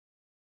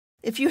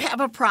If you have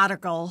a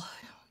prodigal,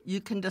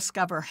 you can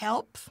discover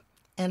help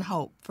and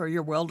hope for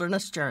your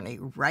wilderness journey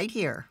right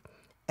here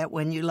at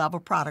When You Love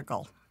a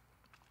Prodigal,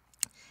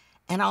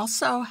 and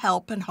also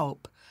help and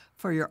hope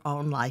for your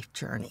own life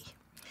journey.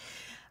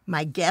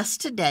 My guest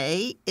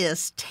today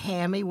is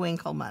Tami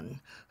Winkelman,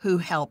 who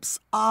helps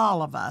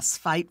all of us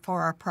fight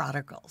for our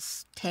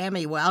prodigals.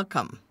 Tami,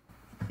 welcome.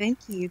 Thank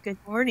you. Good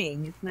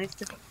morning. It's nice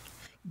to.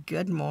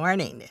 Good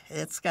morning.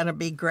 It's going to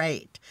be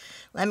great.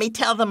 Let me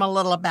tell them a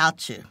little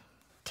about you.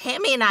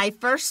 Tami and I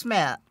first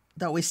met,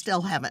 though we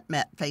still haven't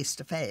met face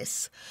to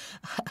face,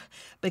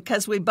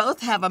 because we both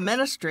have a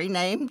ministry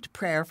named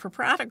Prayer for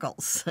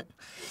Prodigals.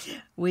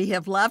 We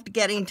have loved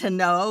getting to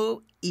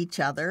know each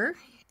other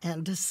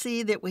and to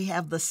see that we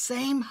have the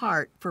same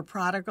heart for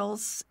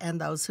prodigals and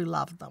those who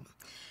love them.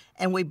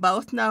 And we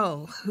both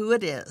know who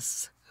it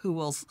is who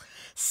will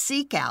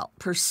seek out,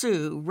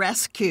 pursue,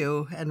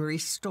 rescue, and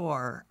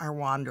restore our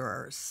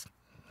wanderers.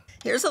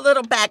 Here's a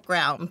little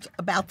background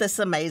about this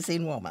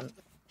amazing woman.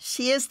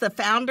 She is the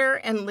founder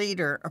and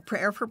leader of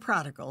Prayer for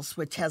Prodigals,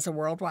 which has a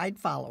worldwide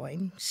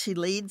following. She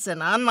leads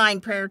an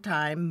online prayer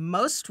time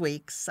most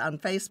weeks on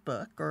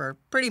Facebook, or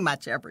pretty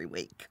much every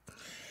week.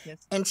 Yes.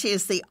 And she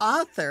is the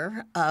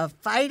author of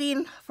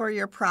Fighting for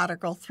Your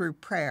Prodigal Through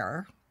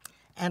Prayer,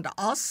 and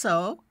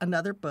also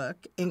another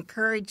book,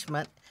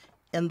 Encouragement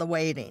in the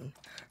Waiting.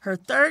 Her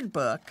third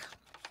book,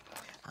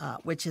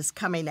 which is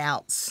coming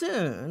out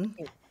soon,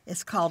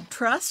 is called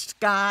Trust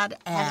God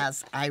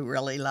As. I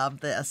really love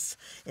this.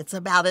 It's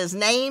about his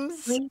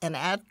names and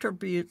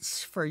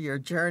attributes for your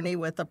journey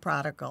with the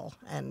prodigal.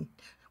 And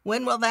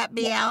when will that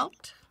be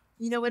out?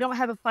 We don't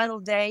have a final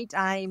date.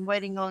 I'm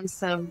waiting on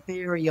some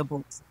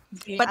variables.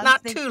 But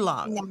not too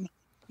long.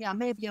 Yeah,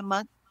 maybe a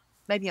month.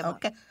 Maybe a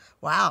month. Okay.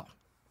 Wow.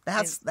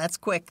 That's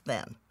quick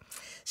then.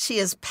 She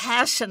is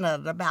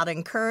passionate about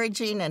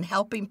encouraging and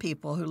helping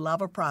people who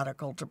love a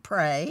prodigal to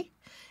pray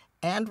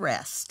and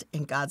rest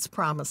in God's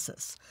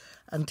promises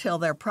until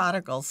their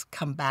prodigals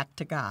come back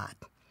to God.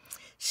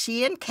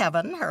 She and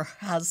Kevin, her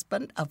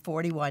husband of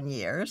 41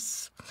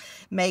 years,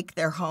 make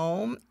their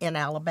home in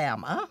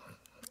Alabama,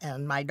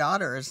 and my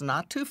daughter is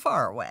not too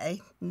far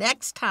away.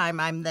 Next time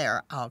I'm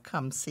there, I'll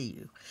come see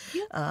you.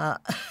 Yeah.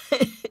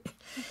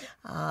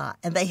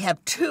 And they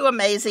have two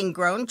amazing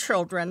grown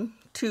children,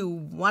 two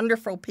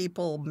wonderful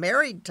people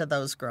married to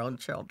those grown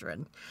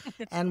children,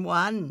 and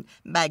one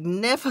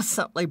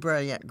magnificently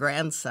brilliant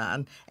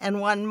grandson, and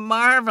one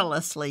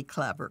marvelously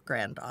clever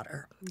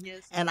granddaughter.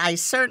 Yes. And I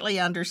certainly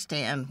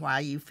understand why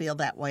you feel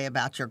that way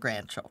about your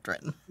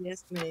grandchildren.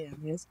 Yes, ma'am.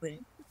 Yes,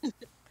 ma'am.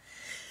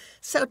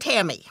 So,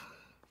 Tami,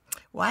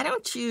 why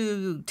don't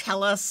you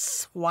tell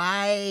us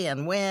why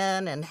and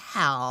when and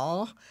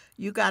how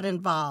you got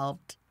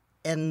involved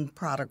in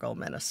prodigal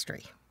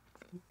ministry?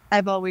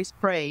 I've always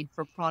prayed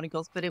for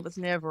prodigals, but it was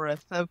never a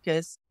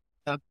focus,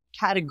 a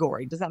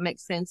category. Does that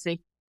make sense?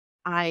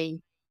 I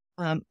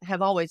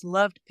have always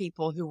loved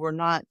people who were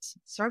not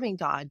serving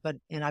God,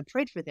 and I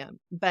prayed for them.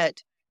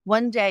 But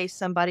one day,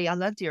 somebody I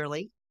love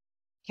dearly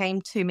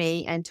came to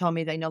me and told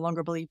me they no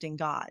longer believed in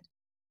God.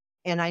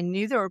 And I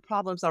knew there were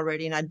problems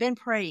already, and I'd been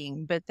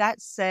praying, but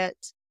that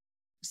set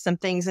some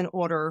things in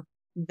order,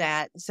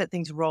 that set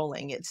things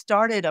rolling. It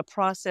started a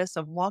process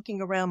of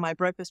walking around my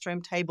breakfast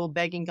room table,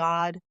 begging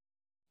God,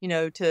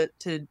 to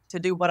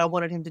do what I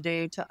wanted him to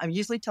do. I'm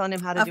usually telling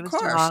him how to do his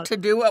job. Of course, to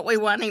do what we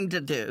want him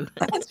to do.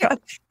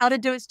 How to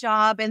do his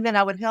job. And then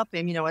I would help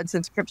him, I'd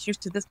send scriptures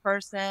to this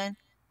person,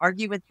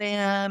 argue with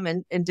them,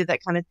 and do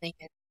that kind of thing.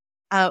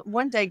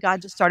 One day,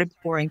 God just started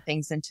pouring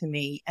things into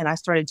me, and I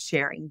started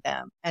sharing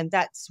them. And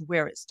that's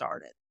where it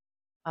started.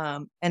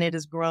 And it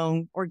has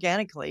grown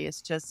organically.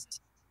 It's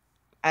just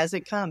as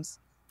it comes.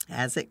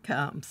 As it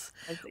comes.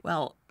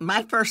 Well,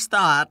 my first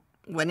thought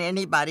when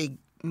anybody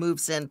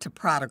moves into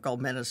prodigal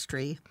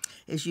ministry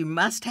is you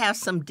must have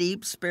some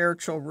deep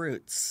spiritual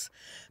roots,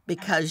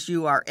 because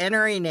you are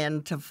entering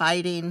into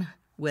fighting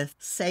with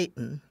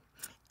Satan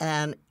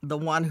and the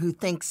one who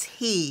thinks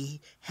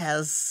he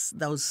has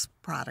those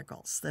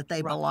prodigals, that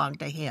they belong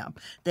to him,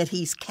 that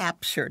he's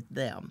captured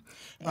them.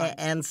 Right.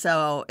 And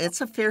so it's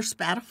a fierce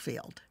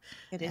battlefield.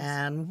 It is.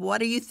 And what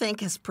do you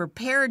think has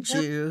prepared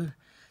you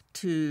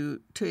to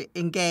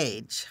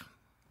engage?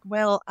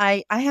 Well,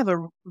 I have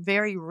a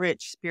very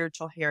rich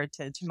spiritual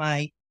heritage.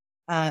 My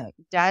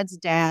dad's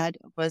dad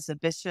was a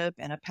bishop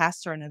and a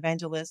pastor and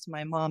evangelist.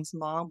 My mom's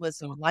mom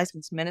was a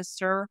licensed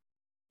minister.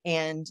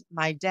 And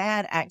my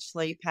dad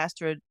actually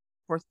pastored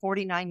for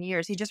 49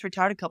 years. He just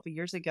retired a couple of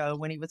years ago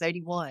when he was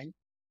 81.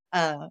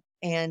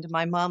 And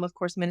my mom, of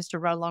course,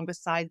 ministered right along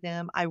beside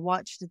them. I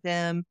watched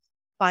them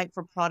fight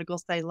for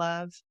prodigals they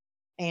love.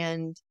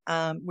 And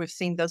we've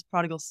seen those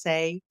prodigals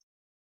saved.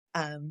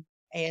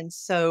 And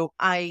so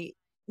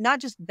not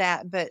just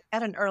that, but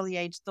at an early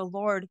age, the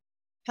Lord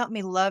helped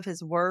me love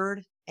his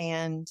word,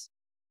 and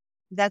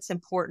that's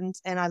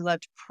important. And I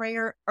loved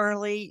prayer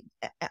early,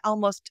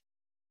 almost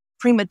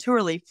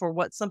prematurely for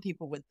what some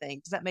people would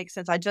think. Does that make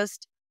sense?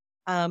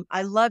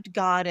 I loved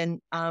God,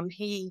 and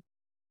he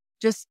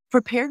just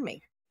prepared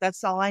me.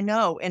 That's all I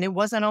know. And it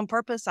wasn't on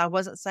purpose. I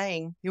wasn't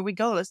saying, here we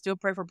go. Let's do a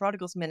prayer for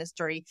prodigals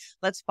ministry.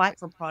 Let's fight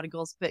for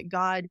prodigals. But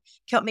God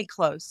kept me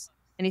close,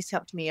 and he's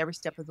helped me every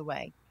step of the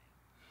way.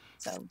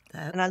 So,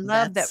 and I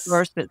love that That's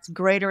verse, that's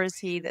greater is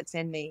he that's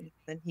in me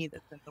than he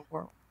that's in the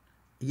world.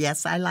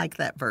 yes, I like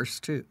that verse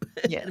too.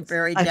 Yes.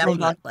 Very I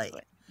hold on to definitely.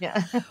 it.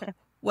 Yeah.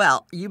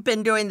 Well, you've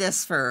been doing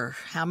this for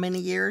how many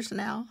years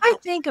now? I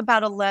think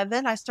about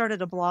 11. I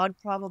started a blog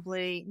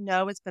probably,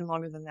 no, it's been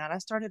longer than that. I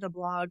started a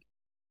blog.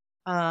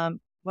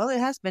 Well, it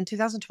has been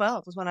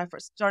 2012 was when I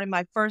first started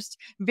my first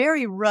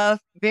very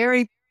rough,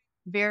 very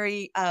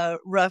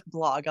rough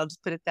blog. I'll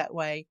just put it that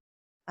way.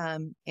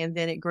 And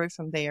then it grew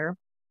from there.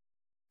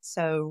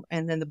 So,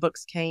 and then the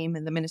books came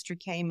and the ministry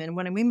came. And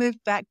when we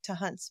moved back to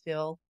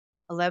Huntsville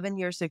 11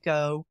 years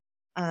ago,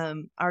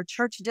 our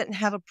church didn't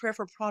have a prayer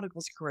for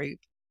prodigals group.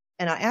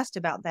 And I asked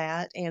about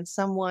that, and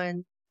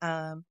someone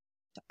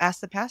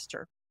asked the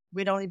pastor.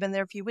 We'd only been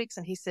there a few weeks,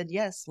 and he said,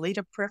 yes, lead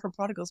a prayer for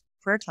prodigals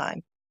prayer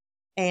time.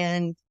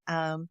 And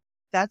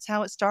that's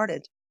how it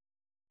started.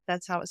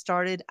 That's how it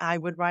started. I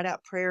would write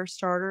out prayer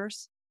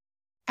starters.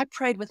 I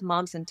prayed with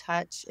Moms in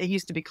Touch. It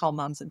used to be called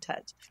Moms in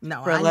Touch.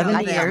 No, For I 11 know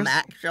years. them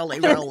actually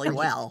really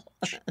well.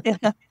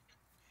 Yeah.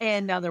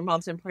 And now they're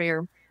Moms in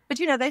Prayer. But,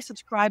 they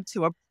subscribe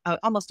to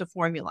almost a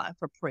formula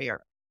for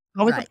prayer.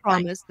 Always Right. a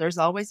promise. There's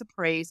always a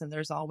praise, and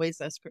there's always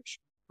a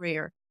scripture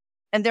prayer.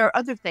 And there are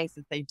other things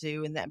that they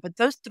do in that. But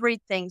those three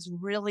things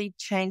really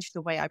changed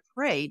the way I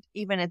prayed,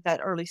 even at that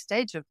early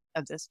stage of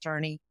this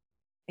journey.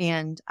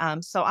 And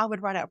so I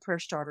would write out prayer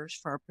starters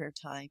for our prayer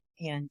time,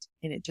 and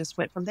it just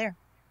went from there.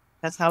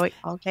 That's how it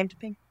all came to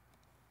be.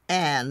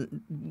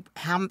 And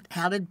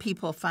how did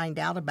people find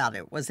out about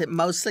it? Was it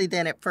mostly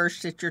then at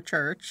first at your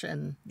church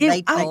and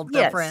they told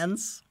their Yes.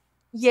 friends?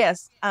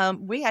 Yes.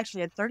 We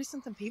actually had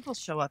 30-something people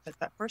show up at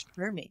that first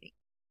prayer meeting.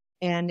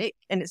 And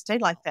it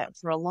stayed like that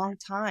for a long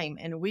time.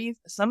 And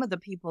some of the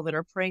people that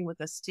are praying with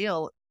us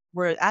still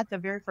were at the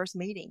very first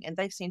meeting, and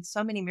they've seen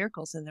so many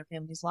miracles in their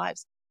families'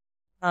 lives.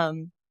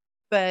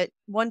 But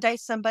one day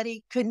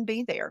somebody couldn't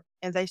be there,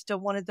 and they still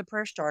wanted the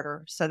prayer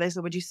starter. So they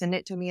said, would you send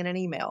it to me in an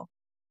email?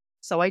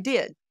 So I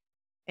did.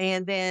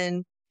 And then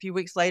a few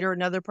weeks later,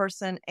 another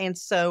person. And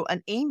so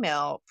an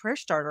email prayer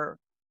starter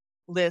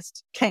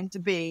list came to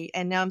be,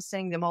 and now I'm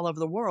sending them all over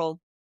the world.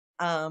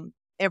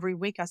 Every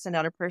week I send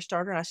out a prayer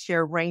starter, and I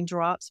share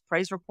raindrops,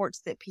 praise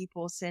reports that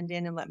people send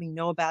in and let me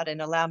know about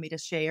and allow me to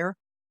share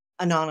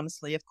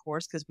anonymously, of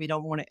course, because we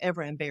don't want to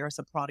ever embarrass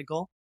a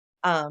prodigal.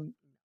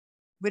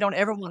 We don't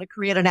ever want to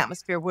create an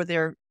atmosphere where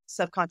they're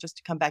subconscious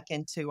to come back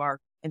into our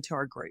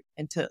group,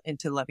 into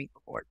loving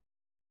the Lord.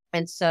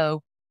 And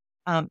so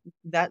and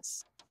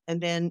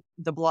then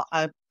the blog,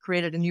 I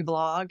created a new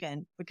blog,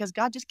 and because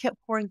God just kept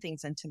pouring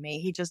things into me,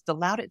 he just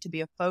allowed it to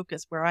be a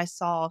focus where I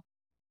saw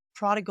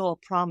prodigal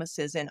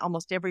promises in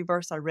almost every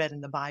verse I read in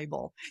the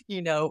Bible.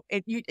 You know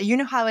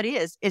how it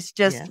is. It's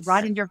just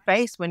right in your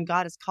face when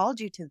God has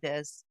called you to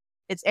this.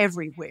 It's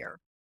everywhere.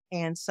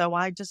 And so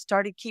I just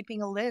started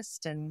keeping a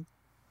list, and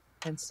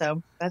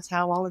so that's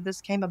how all of this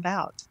came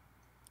about.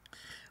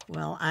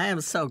 Well, I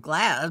am so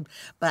glad,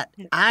 but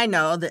I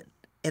know that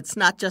it's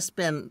not just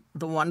been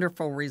the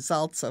wonderful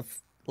results of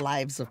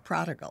lives of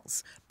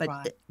prodigals, but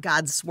Right.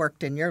 God's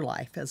worked in your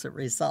life as a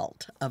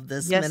result of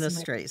this Yes,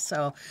 ministry.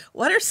 So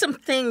what are some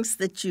things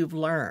that you've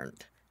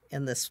learned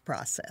in this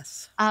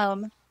process?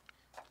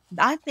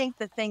 I think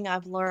the thing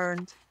I've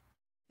learned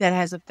that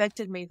has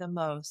affected me the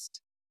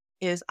most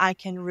is I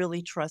can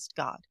really trust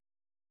God.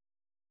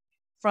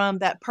 From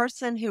that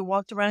person who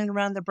walked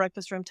around the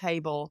breakfast room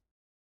table,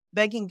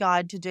 begging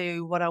God to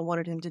do what I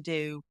wanted him to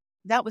do,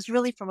 that was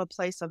really from a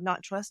place of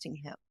not trusting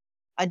him.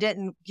 I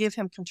didn't give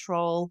him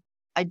control.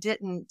 I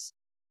didn't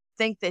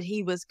think that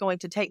he was going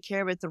to take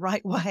care of it the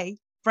right way.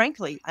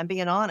 Frankly, I'm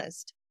being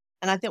honest.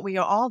 And I think we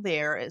are all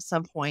there at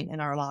some point in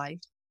our life.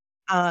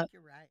 You're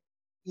right.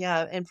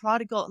 Yeah, and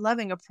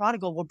loving a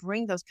prodigal will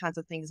bring those kinds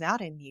of things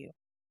out in you.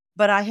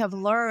 But I have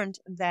learned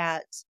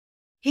that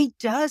he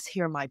does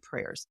hear my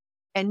prayers,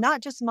 and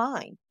not just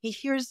mine. He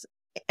hears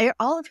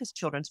all of his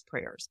children's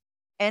prayers,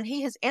 and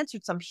he has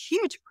answered some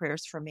huge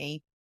prayers for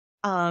me.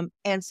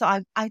 And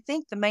so I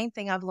think the main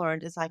thing I've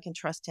learned is I can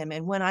trust him.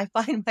 And when I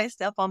find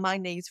myself on my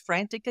knees,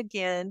 frantic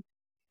again,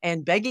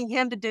 and begging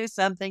him to do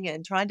something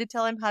and trying to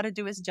tell him how to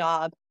do his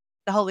job,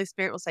 the Holy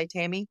Spirit will say,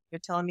 Tami, you're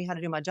telling me how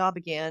to do my job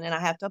again. And I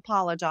have to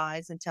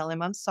apologize and tell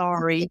him I'm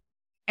sorry.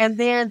 And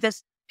then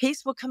this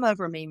peace will come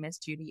over me, Miss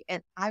Judy,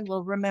 and I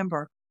will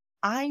remember,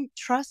 I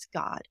trust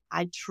God.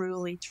 I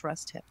truly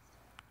trust him.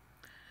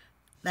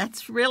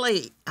 That's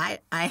really, I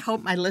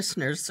hope my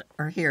listeners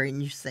are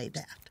hearing you say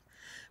that,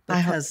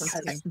 because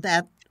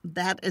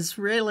that is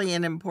really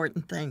an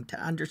important thing to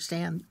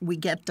understand. We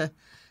get to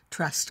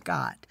trust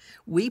God.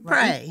 We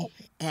pray,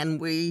 and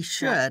we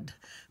should,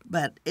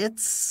 but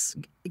it's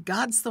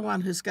God's the one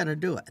who's going to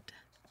do it.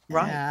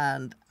 Right.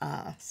 And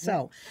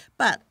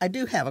but I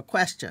do have a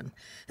question.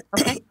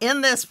 Okay.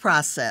 In this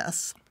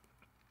process,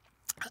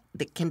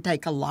 that can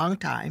take a long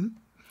time.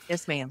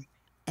 Yes, ma'am.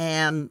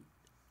 And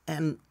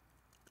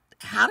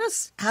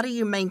how do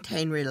you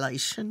maintain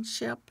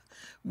relationship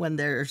when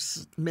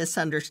there's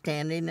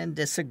misunderstanding and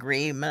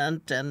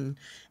disagreement and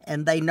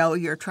they know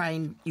you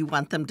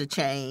want them to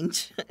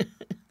change?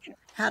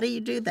 How do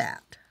you do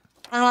that?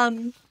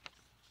 Um,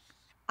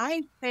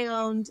 I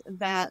found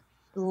that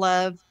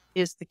love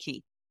is the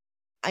key.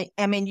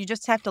 I mean, you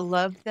just have to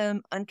love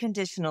them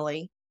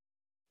unconditionally,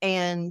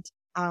 and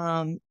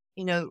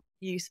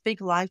you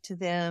speak life to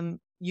them.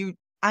 You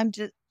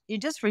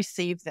just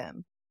receive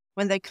them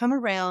when they come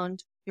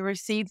around. You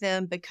receive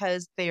them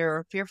because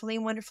they're fearfully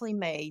and wonderfully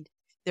made.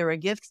 They're a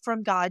gift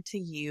from God to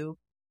you.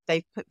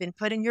 Been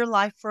put in your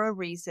life for a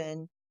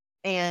reason,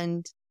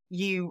 and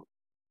you,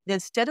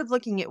 instead of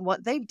looking at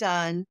what they've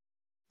done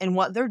and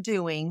what they're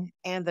doing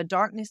and the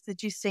darkness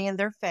that you see in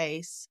their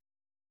face,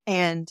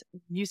 and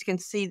you can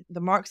see the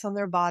marks on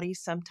their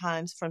bodies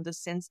sometimes from the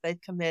sins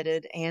they've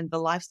committed and the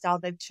lifestyle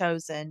they've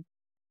chosen.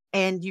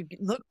 And you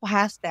look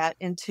past that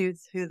into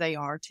who they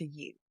are to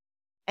you.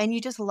 And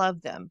you just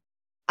love them.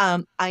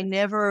 I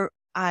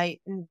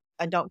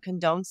don't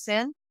condone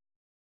sin.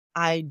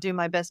 I do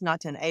my best not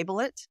to enable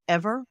it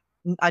ever.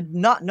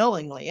 Not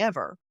knowingly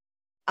ever.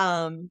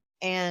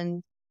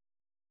 And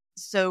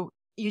so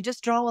you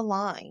just draw a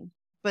line,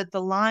 but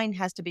the line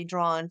has to be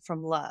drawn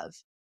from love.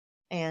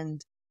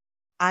 And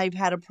I've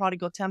had a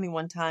prodigal tell me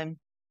one time,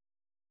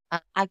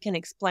 I can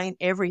explain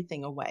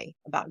everything away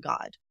about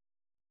God,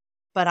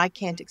 but I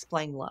can't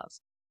explain love.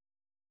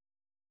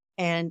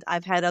 And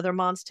I've had other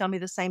moms tell me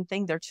the same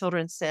thing. Their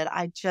children said,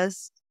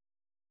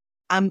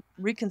 I'm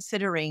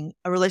reconsidering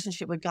a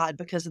relationship with God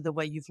because of the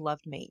way you've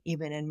loved me,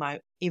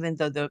 even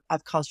though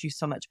I've caused you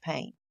so much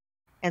pain.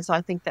 And so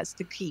I think that's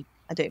the key.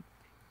 I do.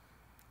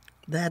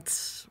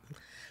 That's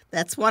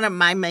one of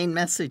my main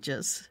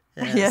messages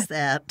is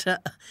that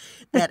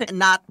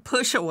not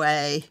push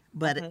away,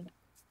 but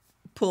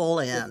pull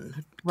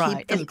in, right.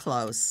 Keep them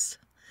close.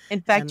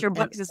 In fact, your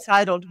book is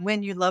titled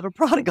 "When You Love a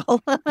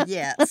Prodigal."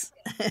 Yes,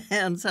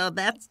 and so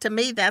to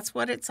me, that's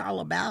what it's all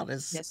about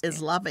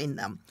is loving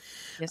them.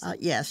 Yes,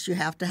 yes, you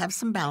have to have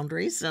some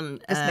boundaries,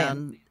 and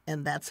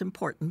that's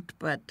important.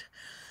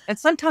 And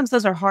sometimes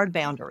those are hard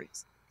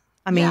boundaries.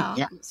 I mean,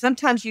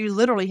 sometimes you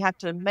literally have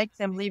to make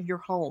them leave your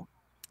home.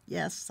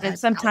 Yes, and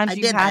sometimes I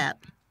did that.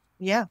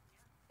 Yeah,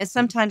 and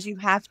sometimes you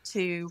have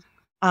to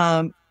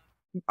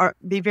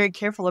be very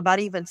careful about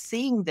even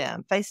seeing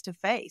them face to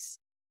face.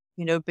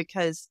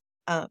 Because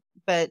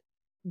but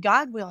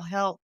God will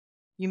help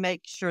you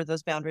make sure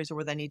those boundaries are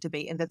where they need to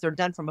be, and that they're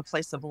done from a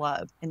place of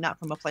love and not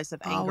from a place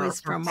of anger. Always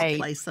from a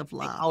place of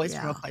love. Always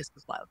from a place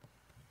of love.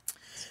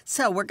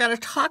 So we're going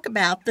to talk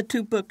about the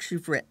 2 books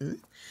you've written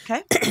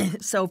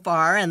so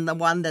far, and the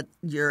one that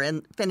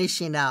you're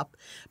finishing up.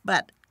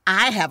 But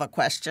I have a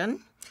question.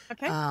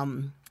 Okay.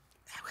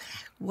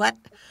 What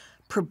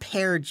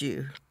prepared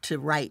you to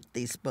write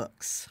these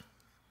books?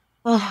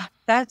 Oh,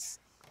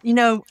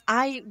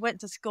 I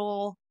went to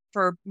school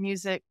for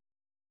music.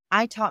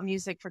 I taught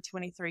music for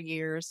 23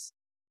 years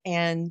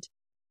and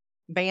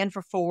band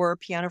for 4,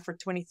 piano for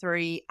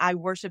 23. I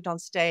worshiped on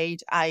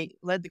stage. I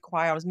led the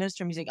choir. I was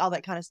ministering music, all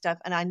that kind of stuff.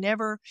 And I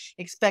never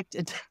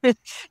expected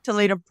to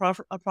lead a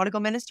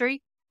prodigal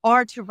ministry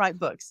or to write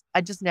books.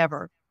 I just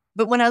never.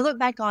 But when I look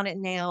back on it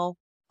now,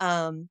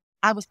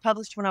 I was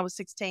published when I was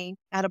 16.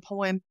 I had a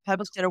poem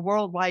published in a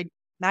worldwide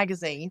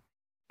magazine.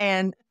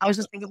 And I was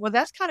just thinking, well,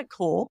 that's kind of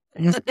cool,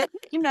 and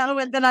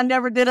then I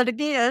never did it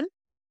again.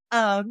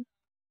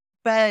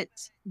 But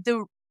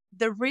the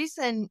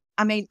reason,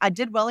 I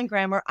did well in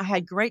grammar. I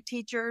had great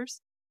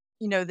teachers,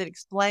 that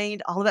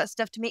explained all of that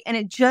stuff to me, and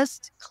it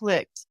just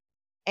clicked.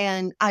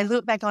 And I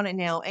look back on it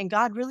now, and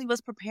God really was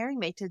preparing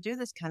me to do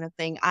this kind of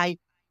thing.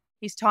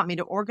 He's taught me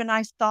to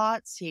organize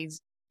thoughts.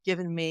 He's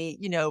given me,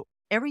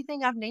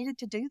 everything I've needed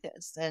to do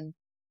this, and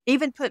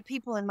even put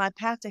people in my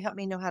path to help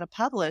me know how to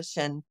publish.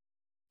 And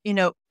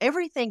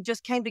everything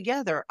just came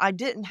together. I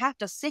didn't have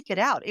to seek it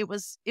out. It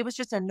was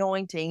just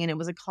anointing, and it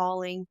was a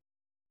calling.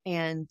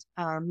 And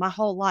my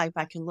whole life,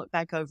 I can look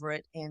back over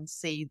it and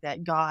see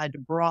that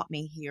God brought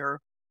me here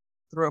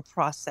through a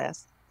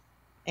process.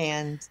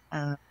 And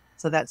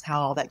so that's how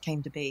all that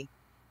came to be.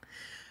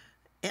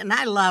 And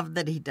I love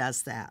that he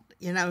does that.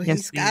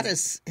 He's got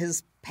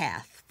his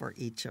path for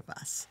each of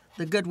us,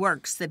 the good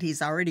works that he's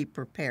already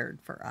prepared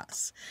for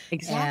us.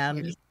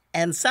 Exactly.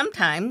 And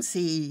sometimes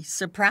he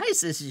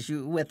surprises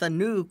you with a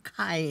new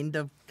kind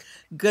of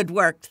good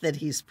work that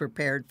he's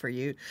prepared for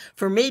you.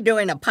 For me,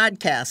 doing a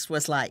podcast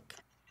was like,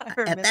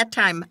 at that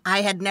time,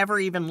 I had never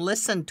even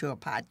listened to a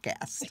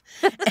podcast.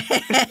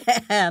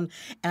 and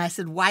I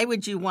said, why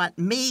would you want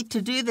me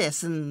to do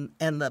this? And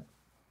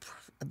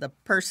the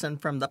person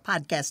from the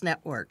podcast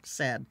network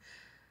said,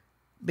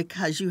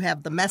 because you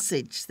have the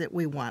message that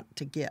we want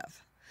to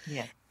give.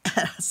 Yeah.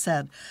 And I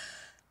said,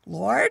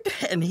 Lord?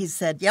 And he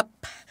said, yep.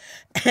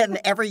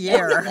 And every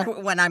year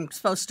when I'm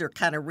supposed to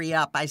kind of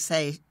re-up, I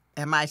say,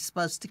 am I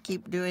supposed to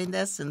keep doing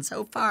this? And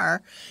so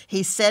far,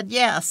 he said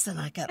yes. And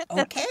I got,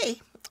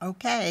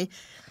 okay.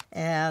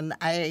 And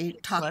I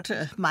talked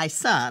to my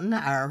son,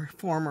 our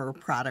former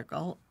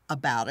prodigal,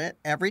 about it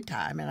every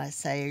time, and I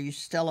say, "Are you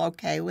still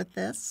okay with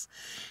this?"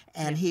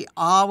 And he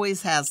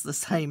always has the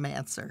same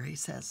answer. He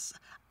says,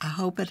 "I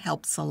hope it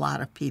helps a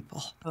lot of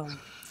people." Oh,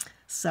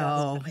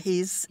 So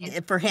that's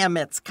for him,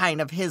 it's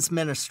kind of his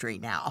ministry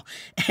now.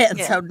 And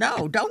yeah. so,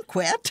 no, don't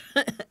quit.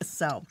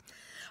 So,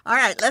 all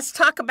right, let's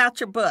talk about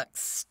your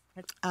books.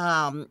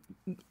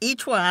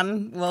 Each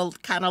one we'll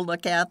kind of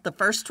look at. The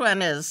first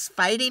one is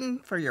Fighting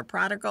for Your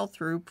Prodigal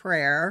Through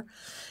Prayer.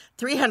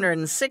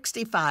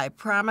 365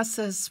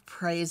 promises,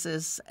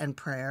 praises, and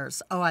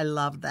prayers. Oh, I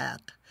love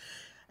that.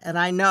 And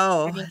I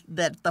know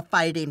that the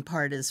fighting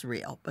part is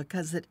real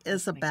because it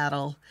is a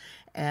battle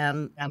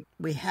and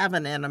we have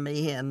an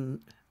enemy. And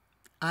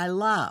I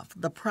love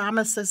the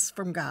promises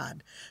from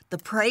God, the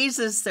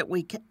praises that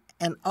we can,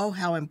 and oh,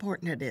 how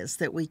important it is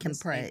that we can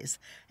praise,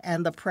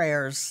 and the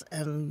prayers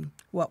and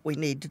what we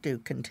need to do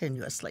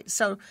continuously.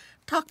 So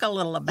talk a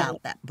little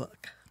about that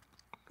book.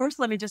 First,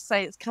 let me just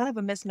say it's kind of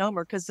a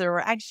misnomer because there were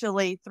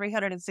actually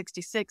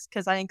 366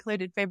 because I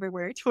included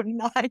February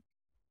 29th.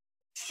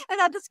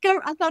 And I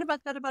thought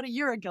about that about a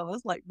year ago. I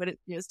was like, but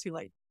it's too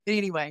late. But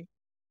anyway,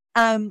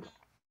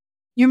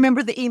 you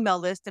remember the email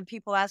list and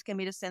people asking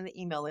me to send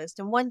the email list.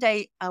 And one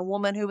day, a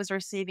woman who was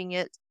receiving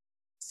it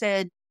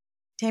said,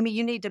 "Tami,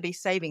 you need to be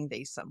saving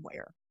these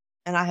somewhere."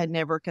 And I had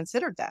never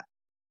considered that.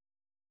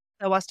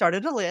 So I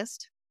started a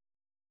list.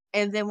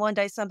 And then one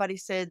day somebody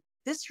said,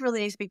 "This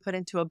really needs to be put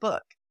into a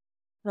book."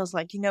 And I was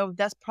like,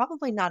 that's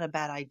probably not a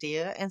bad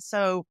idea. And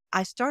so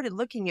I started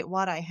looking at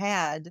what I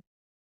had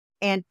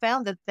and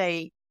found that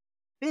they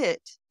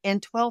fit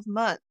in 12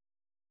 months.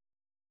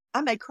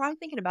 I may cry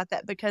thinking about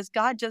that because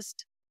God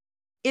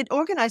it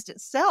organized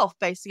itself,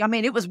 basically. I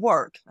mean, it was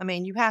work. I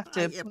mean, you have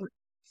to,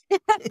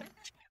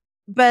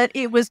 but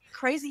it was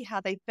crazy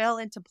how they fell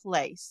into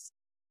place,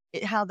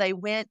 how they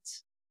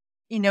went,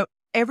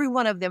 every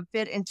one of them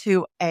fit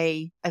into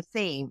a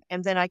theme.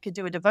 And then I could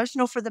do a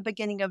devotional for the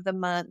beginning of the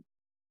month.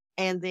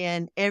 And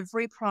then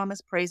every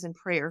promise, praise, and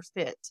prayer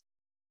fit.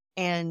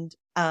 And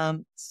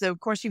so, of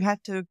course, you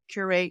have to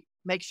curate,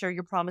 make sure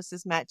your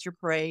promises match your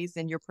praise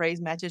and your praise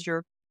matches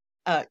your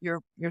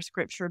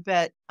scripture.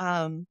 But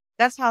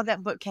that's how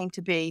that book came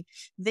to be.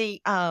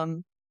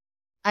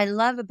 I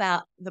love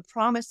about the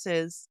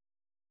promises,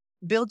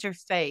 build your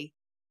faith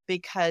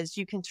because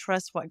you can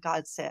trust what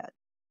God said,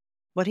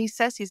 what he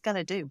says he's going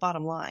to do,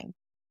 bottom line.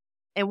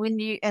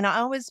 And I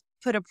always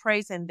put a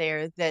praise in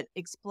there that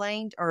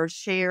explained or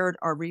shared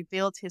or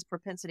revealed his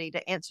propensity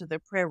to answer the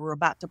prayer we're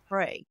about to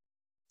pray.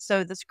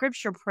 So the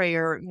scripture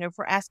prayer,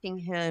 for asking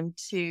him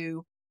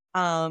to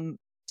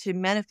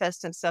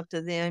manifest himself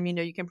to them,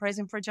 you can praise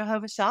him for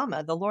Jehovah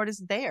Shammah. The Lord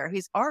is there.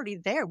 He's already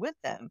there with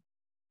them.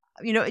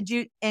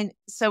 And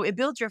so it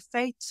builds your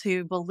faith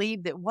to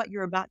believe that what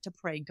you're about to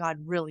pray, God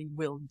really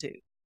will do.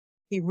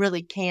 He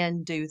really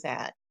can do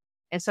that.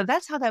 And so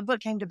that's how that book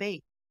came to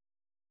be.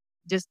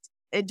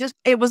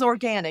 It was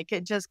organic.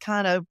 It just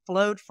kind of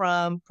flowed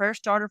from prayer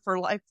starter for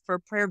life for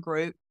prayer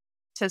group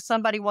to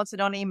somebody wants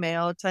it on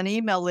email to an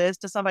email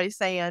list to somebody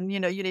saying, you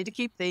need to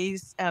keep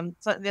these. Then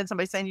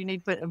somebody saying you need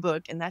to put it in a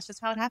book. And that's just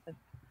how it happened.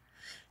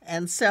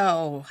 And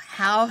so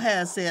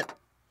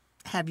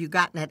have you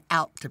gotten it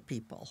out to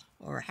people,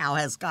 or how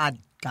has God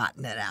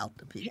gotten it out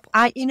to people?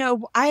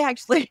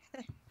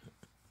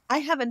 I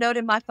have a note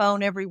in my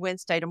phone every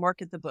Wednesday to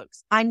market the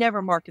books. I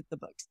never market the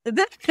books.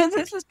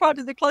 This is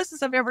probably the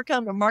closest I've ever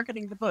come to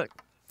marketing the book.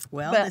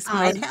 Well, this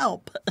might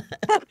help.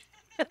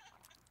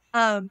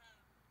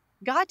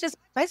 God just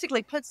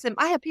basically puts them.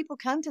 I have people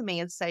come to me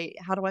and say,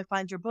 "How do I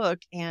find your book?"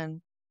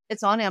 And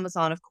it's on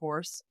Amazon, of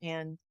course.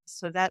 And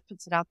so that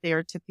puts it out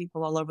there to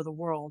people all over the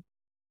world.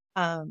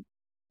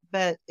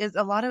 But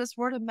a lot of it's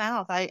word of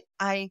mouth.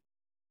 I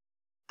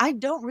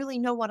don't really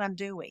know what I'm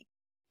doing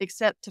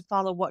except to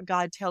follow what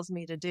God tells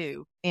me to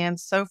do. And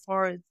so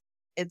far,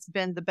 it's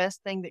been the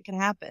best thing that can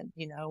happen,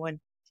 and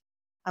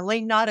I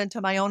lean not into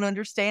my own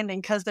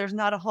understanding because there's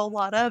not a whole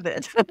lot of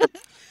it.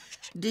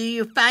 Do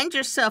you find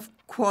yourself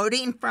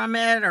quoting from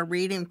it or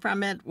reading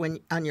from it when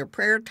on your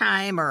prayer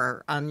time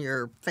or on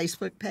your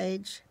Facebook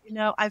page?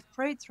 I've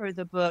prayed through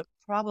the book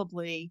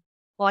probably,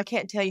 well, I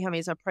can't tell you how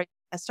many I prayed.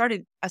 I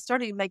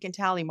started making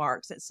tally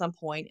marks at some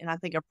point, and I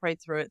think I prayed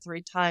through it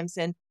 3 times.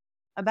 And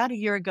about a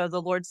year ago,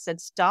 the Lord said,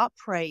 "Stop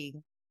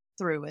praying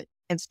through it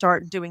and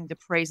start doing the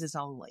praises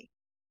only."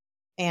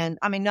 And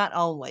I mean, not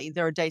only,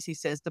 there are days he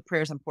says the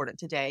prayer is important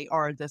today,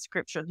 or the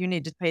scripture, you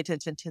need to pay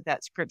attention to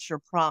that scripture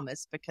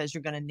promise because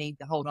you're going to need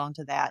to hold on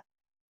to that.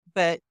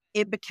 But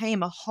it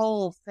became a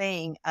whole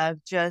thing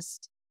of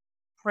just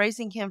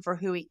praising him for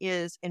who he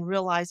is and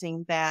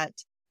realizing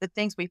that the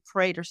things we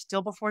prayed are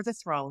still before the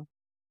throne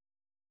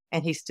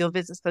and he still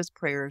visits those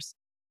prayers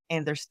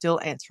and they're still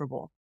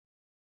answerable.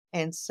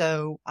 And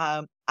so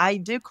I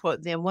do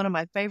quote them. One of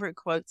my favorite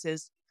quotes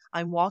is,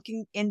 "I'm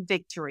walking in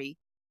victory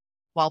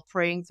while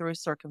praying through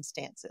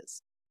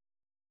circumstances."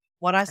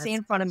 What I see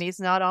in front of me is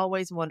not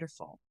always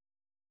wonderful,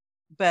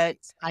 but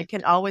I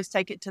can always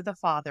take it to the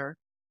Father,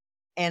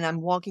 and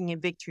I'm walking in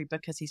victory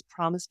because he's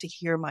promised to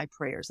hear my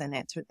prayers and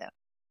answer them.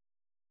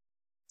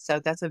 So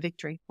that's a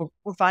victory.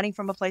 We're fighting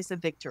from a place of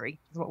victory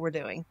is what we're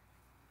doing.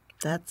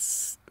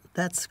 That's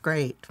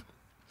great.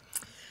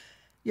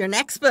 Your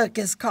next book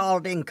is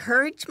called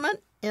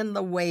Encouragement in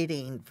the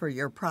Waiting for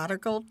Your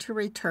Prodigal to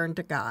Return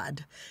to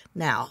God.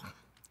 Now,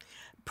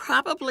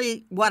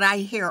 probably what I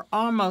hear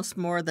almost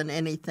more than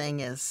anything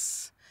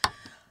is,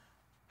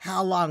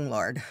 how long,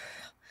 Lord?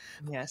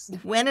 Yes.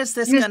 When is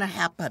this going to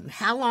happen?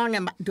 How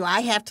long do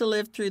I have to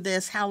live through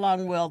this? How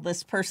long will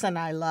this person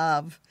I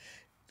love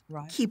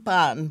keep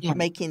on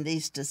making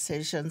these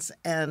decisions?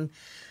 And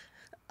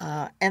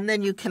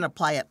then you can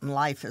apply it in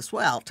life as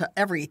well to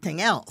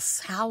everything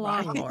else. How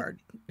long, Lord?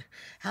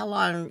 How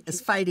long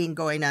is fighting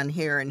going on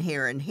here and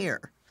here and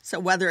here? So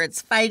whether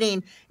it's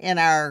fighting in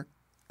our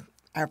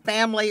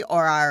family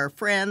or our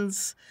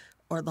friends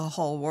or the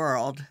whole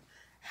world,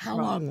 how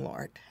long,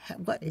 Lord?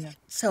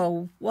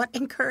 So what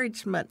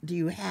encouragement do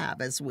you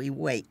have as we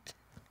wait?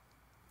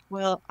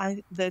 Well,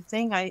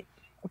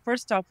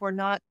 first off, we're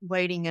not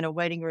waiting in a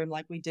waiting room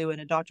like we do in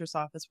a doctor's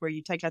office where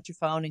you take out your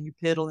phone and you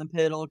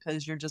piddle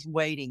because you're just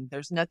waiting.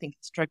 There's nothing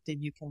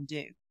constructive you can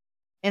do.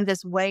 In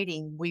this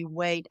waiting, we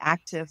wait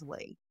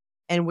actively,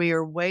 and we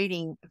are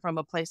waiting from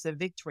a place of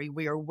victory.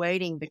 We are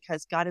waiting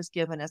because God has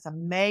given us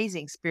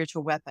amazing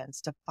spiritual weapons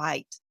to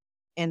fight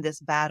in this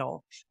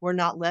battle. We're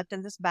not left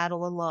in this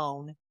battle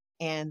alone,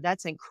 and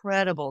that's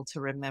incredible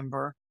to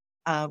remember.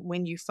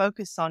 When you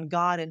focus on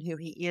God and who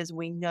He is,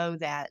 we know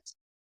that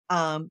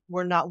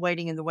we're not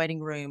waiting in the waiting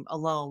room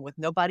alone with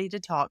nobody to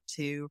talk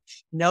to,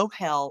 no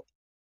help,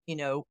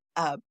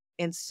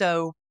 and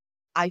so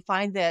I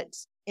find that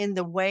in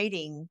the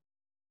waiting,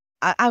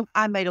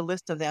 I made a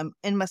list of them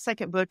in my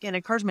second book, in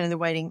Encouragement in the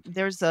Waiting.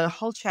 There's a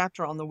whole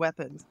chapter on the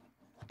weapons,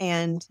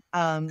 and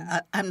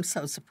I'm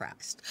so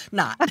surprised.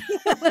 Not.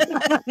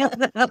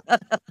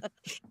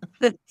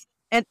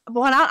 And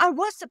when I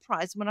was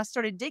surprised when I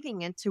started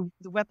digging into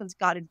the weapons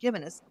God had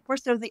given us. Of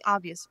course, they're the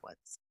obvious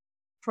ones: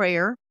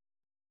 prayer,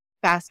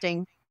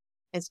 fasting,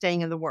 and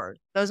staying in the Word.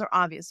 Those are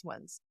obvious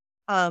ones.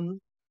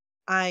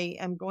 I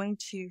am going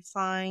to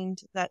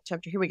find that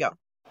chapter. Here we go.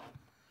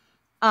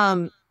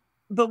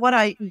 But what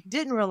I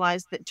didn't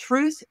realize, that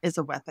truth is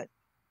a weapon.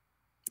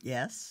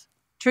 Yes.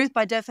 Truth,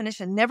 by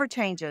definition, never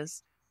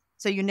changes,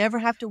 so you never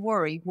have to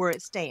worry where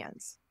it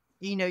stands.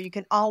 You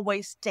can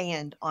always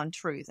stand on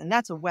truth, and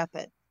that's a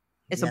weapon.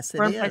 It's a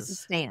firm place to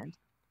stand.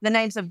 The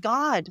names of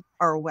God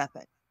are a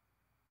weapon,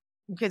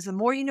 because the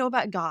more you know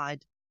about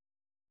God,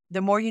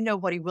 the more you know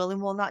what He will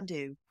and will not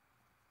do,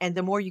 and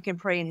the more you can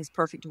pray in His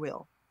perfect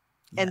will.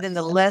 Yes. And then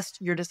the less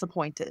you're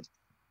disappointed,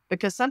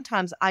 because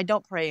sometimes I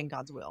don't pray in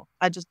God's will.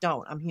 I just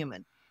don't. I'm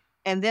human.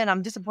 And then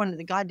I'm disappointed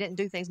that God didn't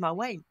do things my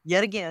way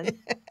yet again.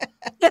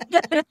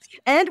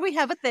 And we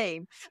have a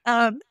theme.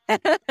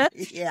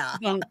 Yeah.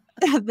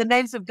 The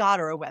names of God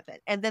are a weapon.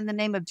 And then the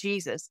name of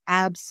Jesus,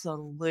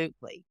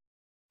 absolutely.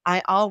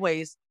 I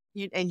always,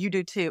 and you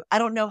do too, I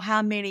don't know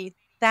how many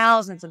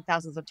thousands and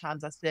thousands of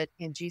times I said,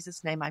 in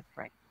Jesus' name I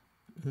pray.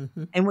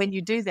 Mm-hmm. And when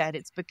you do that,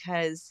 it's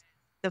because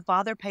the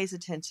Father pays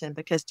attention,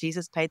 because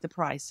Jesus paid the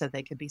price so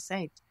they could be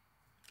saved.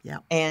 Yeah.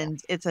 And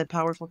it's a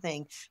powerful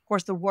thing. Of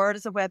course, the Word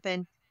is a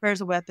weapon, prayer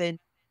is a weapon,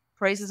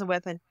 praise is a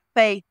weapon,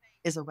 faith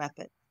is a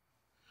weapon.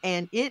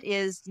 And it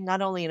is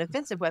not only an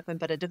offensive weapon,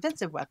 but a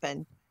defensive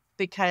weapon,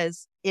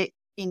 because the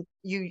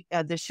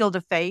shield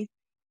of faith,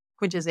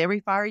 which is every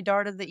fiery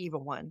dart of the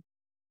evil one.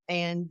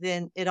 And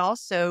then it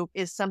also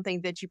is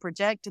something that you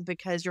project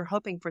because you're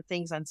hoping for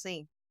things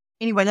unseen.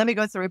 Anyway, let me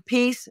go through.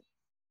 Peace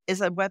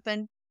is a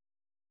weapon,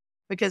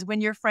 because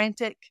when you're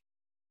frantic,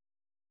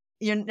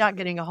 you're not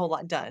getting a whole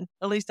lot done.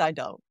 At least I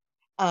don't.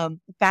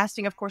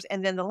 Fasting, of course.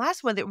 And then the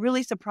last one that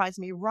really surprised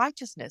me,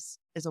 righteousness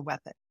is a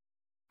weapon.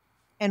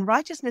 And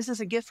righteousness is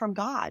a gift from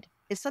God.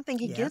 It's something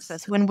He gives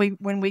us when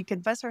we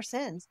confess our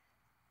sins.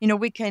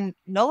 We can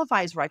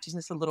nullify His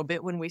righteousness a little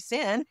bit when we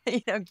sin,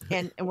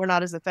 and we're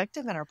not as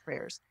effective in our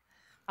prayers,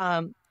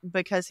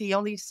 because He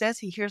only says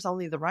He hears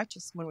only the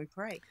righteous when we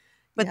pray.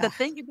 But the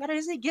thing about it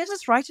is He gives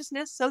us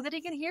righteousness so that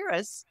He can hear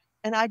us.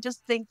 And I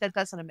just think that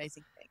that's an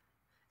amazing thing.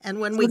 And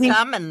when we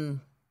come and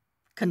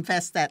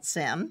confess that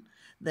sin,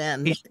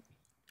 then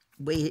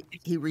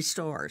He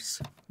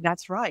restores.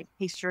 That's right.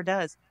 He sure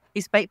does.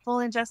 He's faithful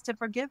and just to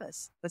forgive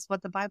us. That's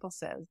what the Bible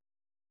says.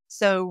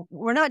 So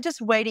we're not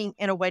just waiting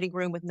in a waiting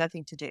room with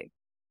nothing to do.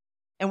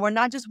 And we're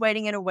not just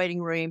waiting in a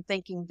waiting room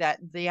thinking that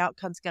the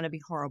outcome's going to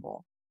be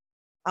horrible.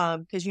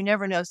 Because you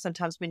never know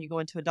sometimes when you go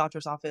into a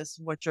doctor's office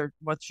what you're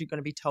going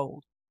to be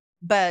told.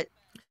 But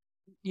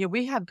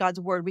we have God's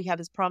word, we have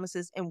His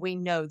promises, and we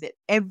know that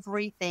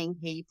everything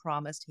He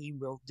promised He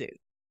will do.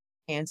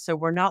 And so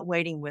we're not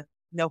waiting with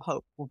no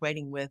hope. We're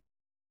waiting with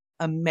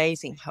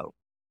amazing hope.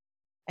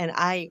 And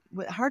I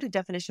heard a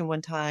definition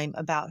one time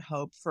about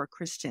hope for a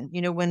Christian.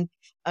 When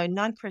a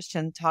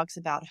non-Christian talks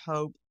about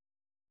hope,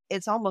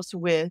 it's almost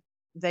with,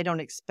 they don't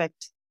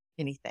expect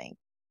anything.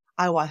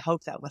 I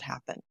hope that would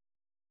happen.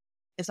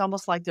 It's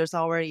almost like there's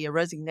already a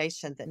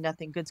resignation that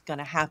nothing good's going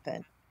to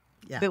happen.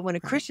 Yeah, but when a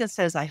Christian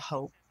says, I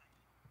hope,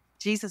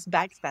 Jesus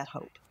backs that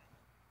hope.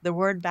 The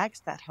Word backs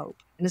that hope.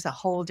 And it's a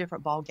whole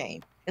different ball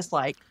game. It's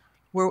like,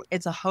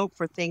 it's a hope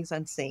for things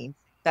unseen.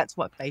 That's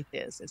what faith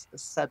is. It's the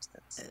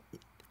substance.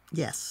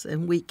 Yes,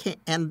 and we can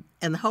and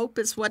hope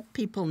is what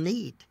people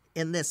need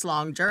in this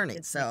long journey.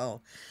 Yes, ma'am.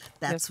 So Yes,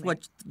 that's ma'am.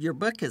 what your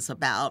book is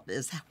about,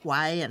 is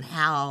why and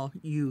how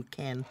you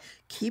can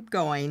keep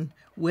going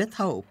with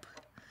hope,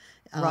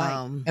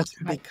 Right. That's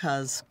right.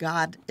 because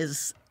God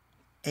is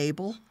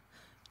able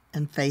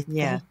and Yeah.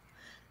 faithful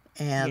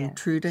Yeah. and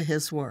true to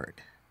his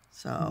word.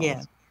 So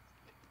Yeah.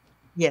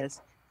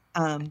 Yes.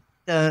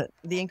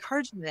 The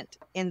encouragement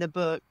in the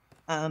book,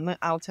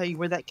 I'll tell you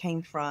where that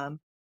came from.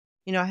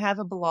 I have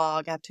a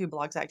blog. I have two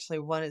blogs actually.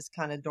 One is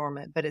kind of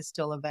dormant, but it's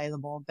still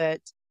available.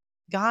 But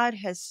God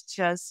has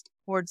just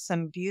poured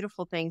some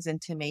beautiful things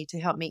into me to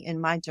help me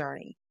in my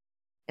journey.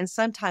 And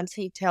sometimes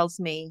He tells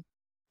me,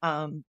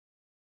 um,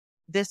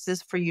 this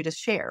is for you to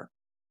share.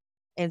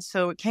 And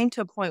so it came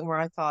to a point where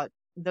I thought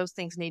those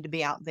things need to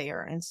be out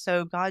there. And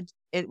so God,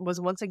 it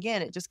was once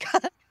again, it just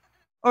kind of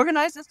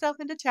organized itself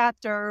into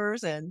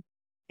chapters and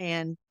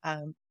and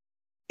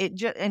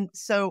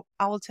so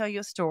I will tell you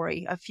a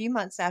story. A few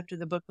months after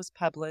the book was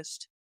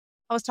published,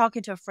 I was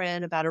talking to a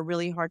friend about a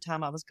really hard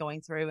time I was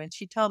going through, and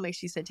she told me,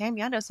 she said,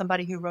 "Tammy, I know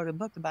somebody who wrote a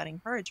book about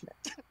encouragement."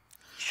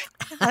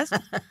 And I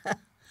said,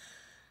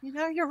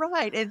 "You're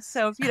right." And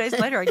so a few days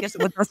later, I guess I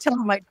was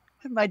telling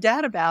my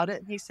dad about it,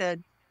 and he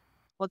said,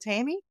 "Well,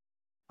 Tammy,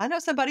 I know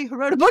somebody who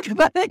wrote a book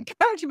about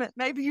encouragement.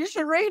 Maybe you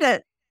should read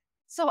it."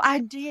 So I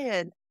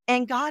did,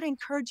 and God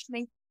encouraged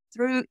me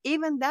through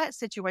even that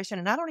situation,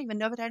 and I don't even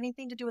know if it had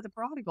anything to do with the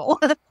prodigal.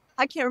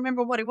 I can't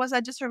remember what it was.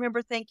 I just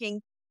remember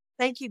thinking,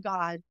 "Thank you,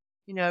 God,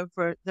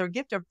 for the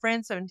gift of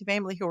friends and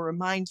family who will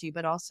remind you,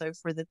 but also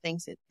for the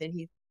things that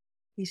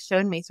He's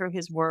shown me through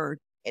His Word."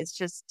 It's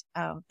just,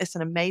 it's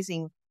an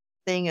amazing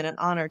thing and an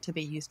honor to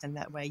be used in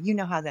that way. You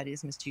know how that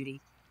is, Miss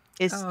Judy.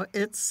 It's oh,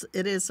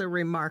 it is a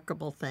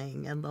remarkable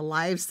thing, and the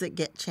lives that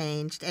get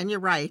changed. And you're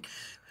right,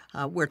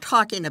 we're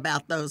talking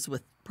about those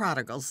with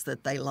prodigals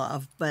that they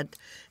love, but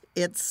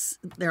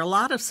there are a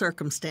lot of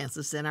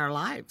circumstances in our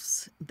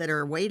lives that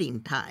are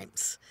waiting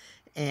times,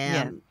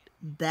 yeah, and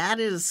that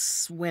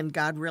is when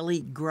God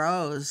really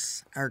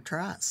grows our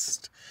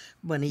trust.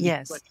 When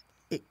yes,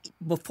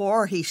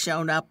 before He's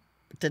shown up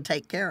to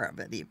take care of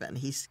it, even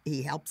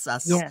He helps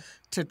us yeah,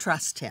 to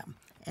trust Him,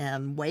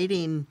 and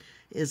waiting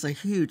is a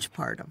huge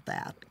part of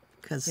that,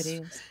 it because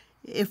is.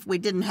 if we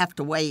didn't have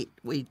to wait,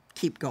 we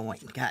keep going,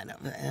 kind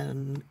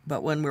of.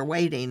 But when we're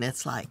waiting,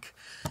 it's like,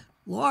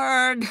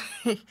 Lord,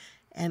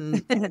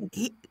 and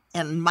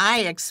and my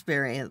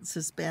experience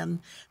has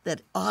been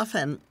that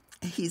often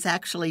He's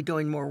actually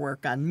doing more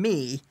work on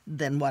me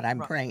than what I'm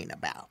Right, praying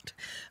about,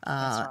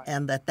 that's right.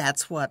 and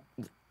that's what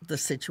the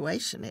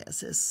situation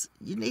is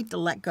you need to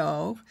let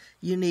go,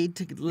 you need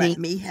to let Me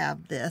me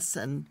have this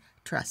and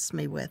trust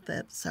me with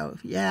it. So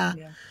yeah,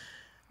 Yeah.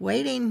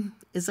 waiting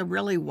is a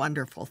really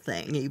wonderful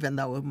thing, even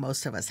though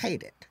most of us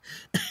hate it.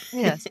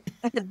 Yes.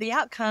 The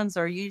outcomes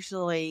are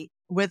usually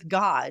with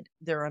God,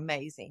 they're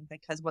amazing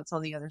because what's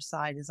on the other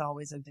side is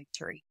always a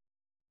victory.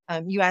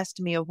 You asked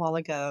me a while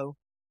ago,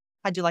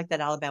 how'd you like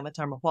that Alabama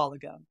term a while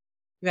ago?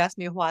 You asked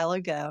me a while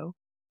ago,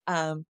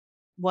 um,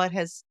 what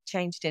has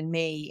changed in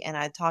me, and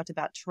I talked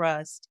about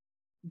trust.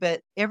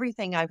 But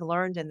everything I've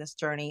learned in this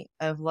journey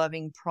of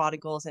loving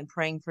prodigals and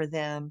praying for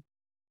them,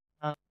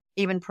 um,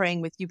 even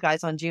praying with you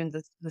guys on June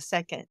the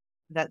 2nd,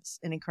 that's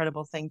an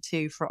incredible thing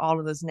too for all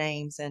of those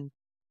names. And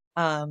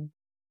um,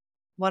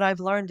 what I've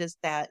learned is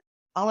that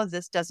all of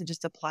this doesn't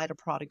just apply to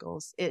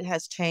prodigals. It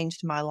has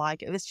changed my life.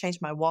 It's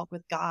changed my walk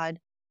with God.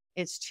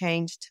 It's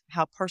changed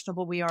how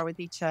personable we are with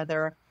each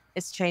other.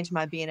 It's changed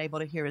my being able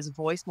to hear His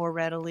voice more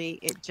readily.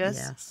 It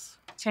just Yes,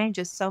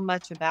 changes so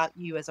much about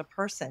you as a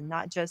person,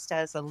 not just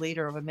as a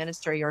leader of a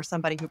ministry or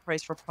somebody who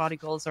prays for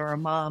prodigals or a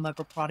mom of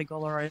a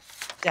prodigal or a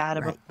dad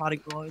of a right.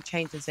 prodigal. It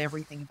changes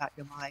everything about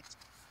your life.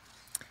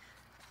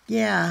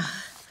 Yeah,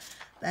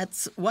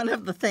 that's one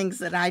of the things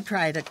that I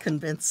try to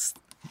convince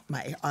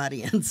my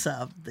audience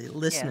of, the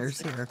Yes. listeners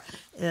here,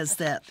 is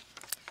that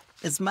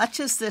as much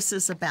as this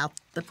is about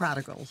the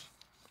prodigal,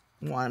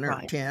 one or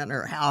Right. 10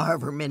 or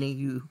however many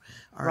you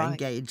are Right.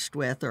 engaged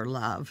with or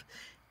love,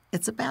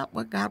 it's about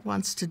what God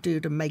wants to do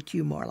to make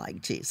you more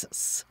like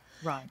Jesus.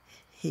 Right.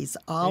 He's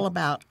Yeah. all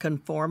about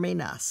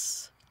conforming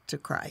us to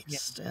Yeah.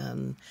 Christ.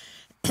 And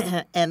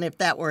and if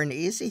that were an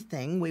easy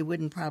thing, we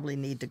wouldn't probably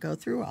need to go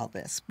through all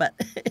this. But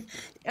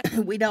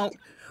we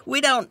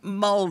don't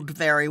mold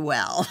very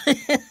well.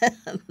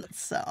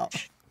 So,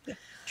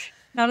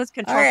 Not as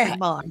all control freak right.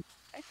 mom.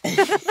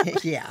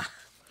 Yeah.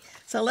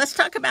 So let's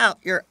talk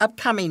about your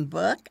upcoming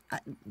book.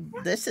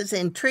 This is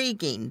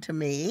intriguing to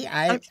me.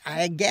 I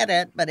Okay. get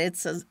it, but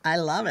I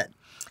love it.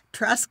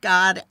 Trust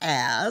God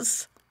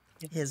as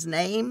Yeah. His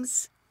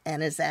names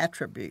and His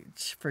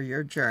attributes for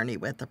your journey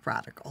with the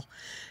prodigal.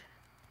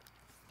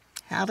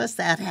 How does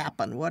that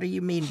happen? What do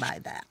you mean by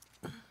that?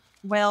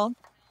 Well,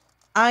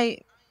 I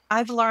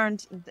I've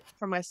learned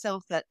for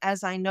myself that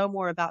as I know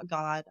more about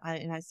God,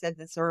 and I said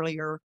this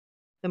earlier,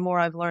 the more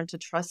I've learned to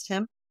trust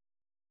Him.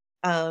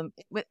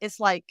 It's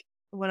like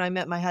when I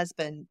met my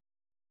husband.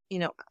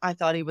 I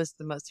thought he was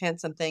the most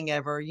handsome thing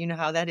ever. You know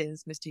how that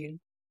is, Miss Judy.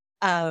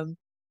 Um,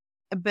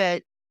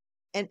 but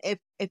and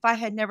if I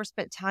had never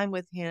spent time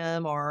with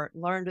him or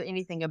learned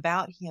anything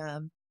about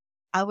him,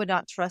 I would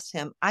not trust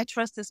him. I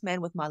trust this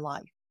man with my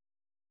life.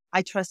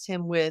 I trust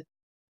him with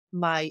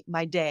my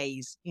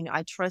days.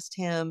 I trust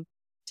him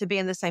to be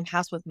in the same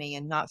house with me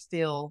and not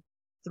feel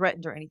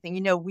threatened or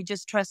anything. We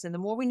just trust him. The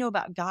more we know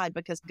about God,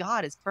 because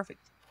God is perfect.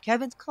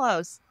 Kevin's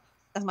close,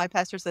 as my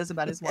pastor says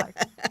about his wife.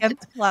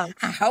 Kevin's close.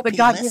 I hope But he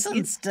God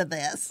listens to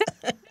this.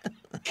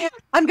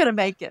 I'm going to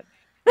make it.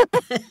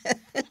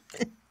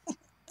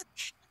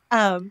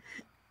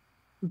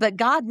 But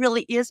God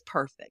really is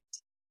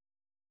perfect.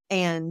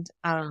 And,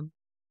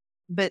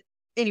 but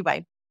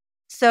anyway,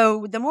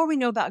 so the more we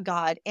know about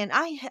God, and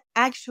I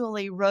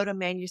actually wrote a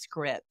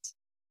manuscript,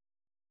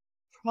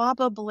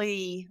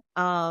 probably,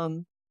 I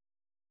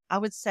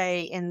would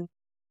say in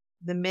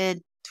the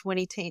mid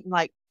 2010,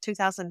 like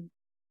 2000,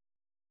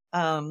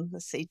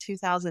 let's see,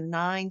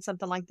 2009,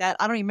 something like that.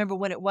 I don't even remember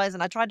when it was.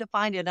 And I tried to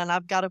find it, and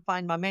I've got to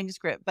find my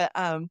manuscript, but,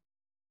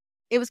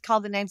 it was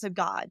called The Names of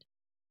God.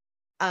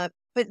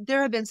 But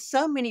there have been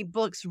so many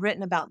books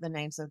written about the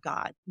names of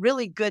God,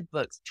 really good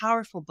books,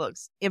 powerful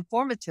books,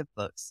 informative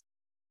books.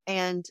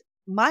 And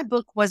my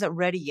book wasn't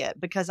ready yet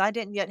because I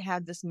didn't yet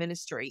have this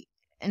ministry.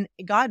 And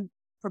God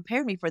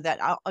prepared me for that.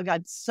 I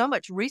got so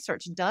much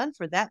research done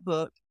for that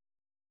book.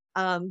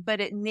 But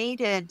it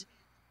needed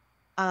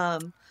a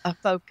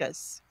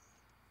focus.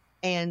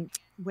 And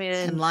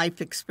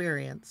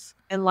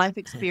And life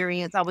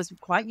experience. I was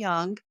quite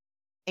young.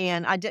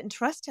 And I didn't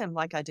trust him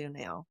like I do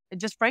now.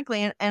 And just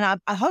frankly, and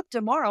I hope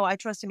tomorrow I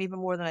trust him even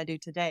more than I do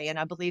today. And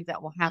I believe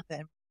that will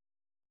happen.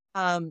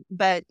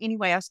 But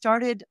anyway, I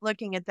started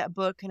looking at that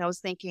book and I was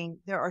thinking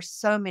there are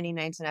so many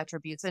names and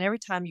attributes. And every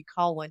time you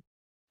call one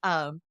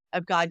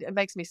of God, it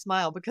makes me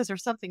smile because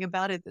there's something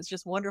about it that's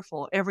just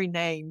wonderful. Every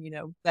name,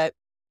 but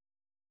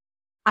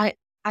I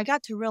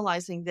got to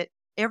realizing that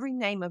every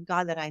name of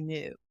God that I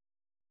knew,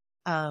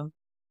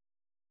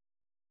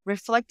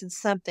 reflected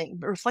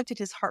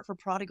his heart for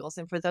prodigals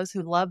and for those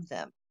who loved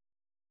them.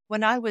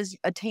 When I was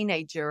a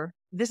teenager,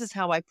 this is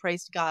how I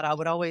praised God. I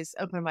would always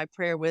open my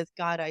prayer with,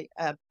 God,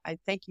 I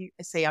thank you.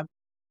 I say,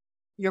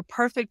 you're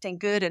perfect and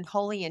good and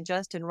holy and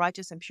just and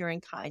righteous and pure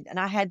and kind. And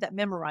I had that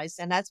memorized.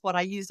 And that's what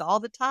I used all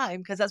the time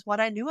because that's what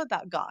I knew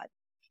about God,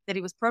 that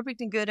he was perfect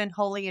and good and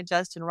holy and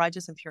just and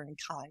righteous and pure and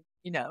kind,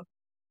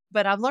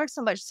 But I've learned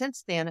so much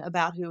since then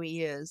about who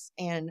he is.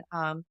 And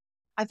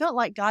I felt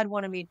like God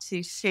wanted me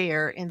to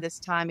share in this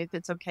time, if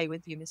it's okay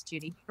with you, Miss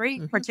Judy,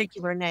 3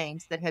 particular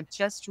names that have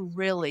just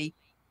really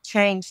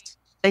changed.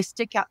 They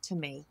stick out to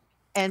me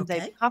and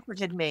they've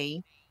comforted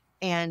me.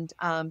 And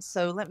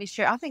so let me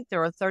share. I think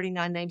there are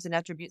 39 names and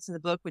attributes in the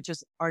book, which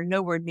are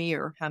nowhere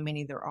near how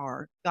many there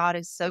are. God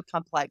is so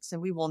complex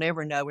and we will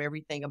never know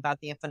everything about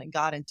the infinite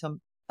God until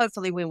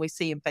hopefully when we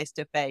see him face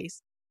to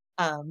face.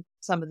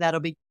 Some of that'll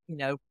be,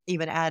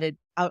 even added.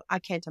 I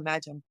can't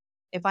imagine.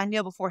 If I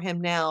kneel before him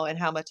now and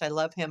how much I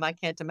love him, I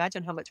can't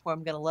imagine how much more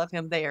I'm going to love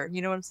him there.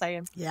 You know what I'm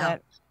saying? Yeah.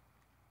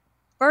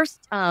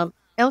 First,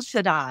 El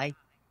Shaddai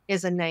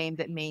is a name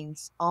that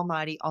means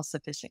Almighty,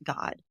 All-Sufficient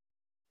God.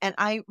 And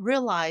I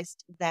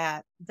realized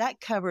that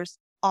covers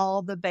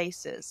all the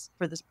bases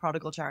for this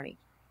prodigal journey.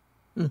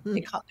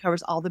 It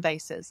covers all the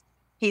bases.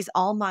 He's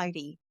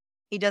almighty.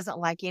 He doesn't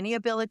lack any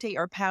ability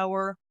or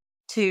power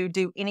to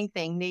do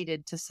anything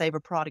needed to save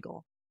a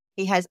prodigal.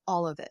 He has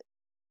all of it.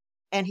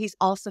 And he's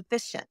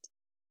all-sufficient.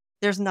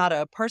 There's not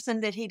a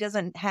person that he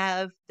doesn't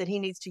have that he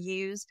needs to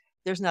use.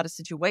 There's not a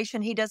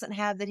situation he doesn't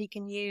have that he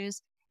can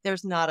use.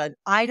 There's not an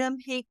item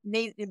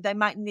they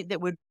might need that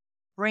would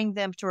bring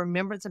them to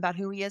remembrance about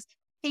who he is.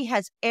 He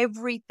has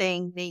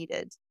everything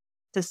needed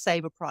to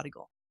save a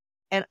prodigal.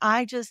 And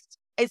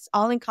it's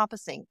all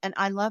encompassing. And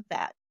I love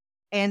that.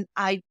 And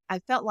I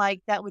felt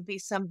like that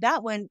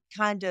one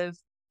kind of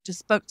just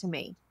spoke to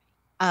me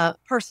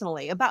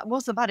personally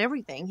about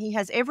everything. He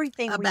has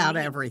everything about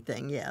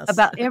everything. Yes.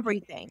 About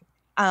everything.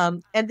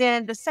 And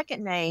then the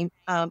second name,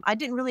 I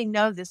didn't really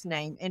know this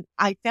name, and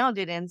I found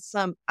it in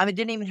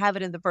didn't even have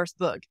it in the first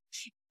book,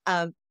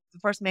 the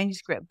first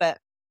manuscript, but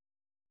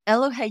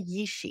Elohe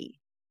Yishi,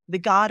 the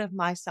God of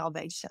my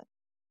salvation.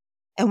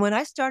 And when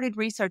I started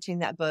researching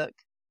that book,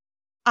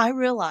 I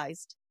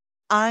realized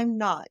I'm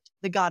not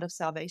the God of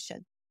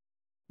salvation.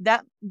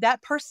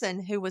 That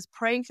person who was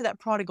praying for that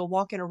prodigal,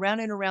 walking around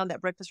and around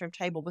that breakfast room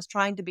table, was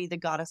trying to be the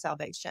God of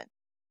salvation.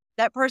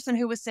 That person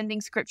who was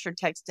sending scripture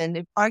text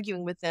and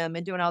arguing with them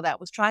and doing all that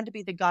was trying to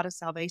be the God of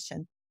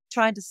salvation,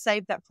 trying to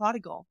save that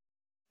prodigal.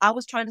 I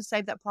was trying to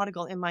save that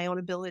prodigal in my own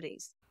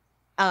abilities.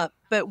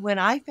 But when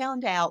I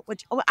found out,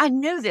 I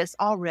knew this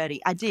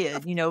already, I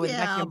did, in the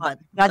back of my mind.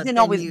 I didn't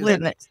always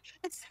live it.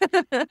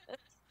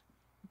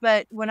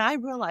 But when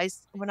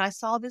I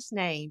saw this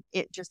name,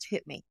 it just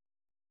hit me.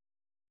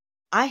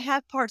 I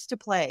have parts to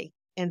play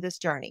in this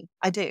journey.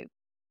 I do.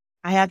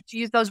 I have to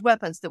use those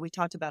weapons that we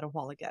talked about a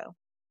while ago.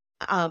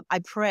 I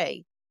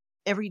pray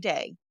every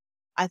day.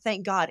 I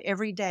thank God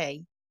every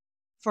day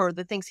for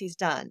the things he's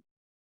done.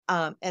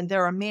 And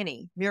there are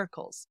many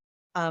miracles.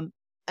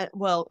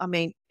 Well, I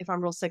mean, if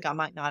I'm real sick, I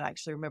might not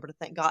actually remember to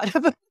thank God.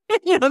 But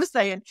you know what I'm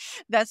saying?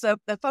 That's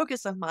the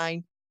focus of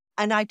mine.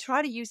 And I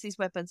try to use these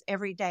weapons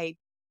every day,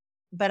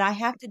 but I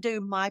have to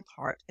do my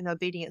part in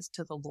obedience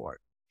to the Lord.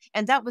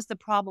 And that was the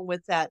problem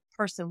with that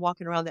person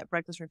walking around that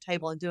breakfast room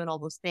table and doing all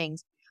those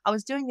things. I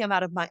was doing them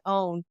out of my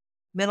own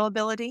mental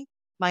ability,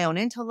 my own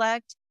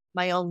intellect,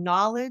 my own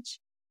knowledge,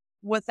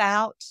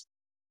 without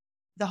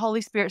the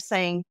Holy Spirit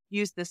saying,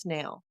 use this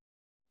now,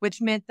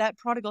 which meant that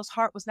prodigal's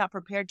heart was not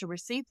prepared to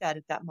receive that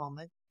at that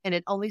moment. And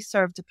it only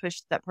served to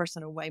push that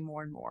person away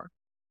more and more.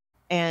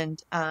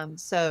 And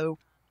so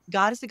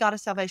God is the God of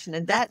salvation,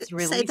 and that's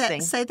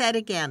releasing. Say that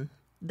again.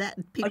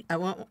 I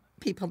want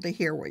people to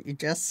hear what you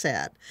just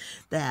said,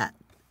 that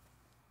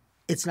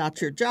it's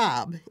not your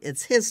job,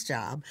 it's his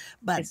job.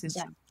 But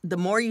the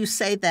more you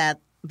say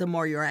that, the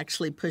more you're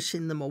actually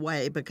pushing them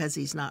away because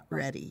he's not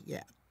ready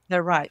yet.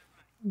 They're right.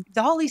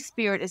 The Holy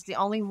Spirit is the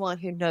only one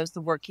who knows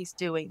the work he's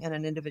doing in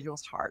an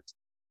individual's heart.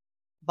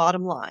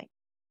 Bottom line.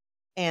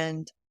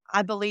 And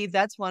I believe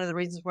that's one of the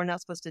reasons we're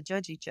not supposed to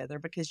judge each other,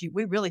 because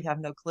we really have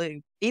no clue.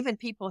 Even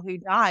people who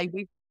die,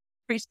 we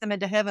preach them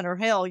into heaven or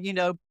hell,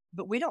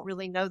 but we don't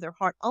really know their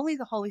heart. Only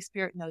the Holy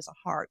Spirit knows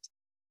a heart.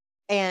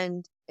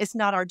 And it's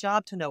not our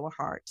job to know a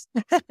heart.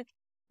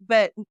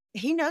 But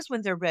he knows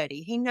when they're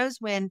ready. He knows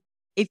when,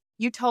 if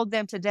you told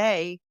them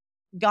today,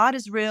 God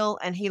is real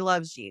and he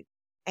loves you,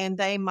 and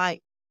they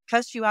might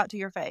cuss you out to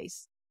your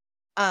face.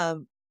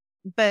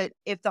 But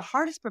if the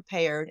heart is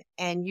prepared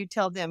and you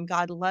tell them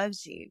God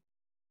loves you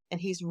and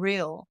he's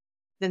real,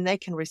 then they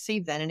can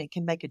receive that and it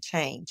can make a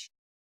change.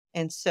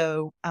 And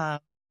so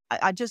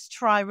I just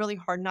try really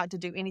hard not to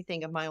do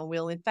anything of my own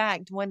will. In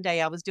fact, one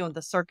day I was doing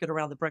the circuit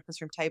around the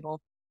breakfast room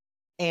table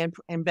and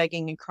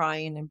begging and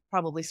crying and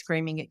probably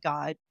screaming at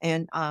God,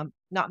 and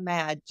not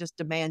mad, just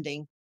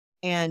demanding,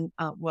 and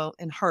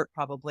and hurt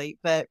probably.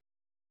 But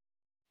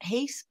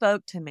he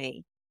spoke to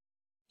me.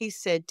 He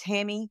said,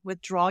 Tami,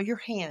 withdraw your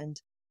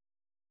hand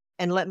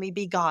and let me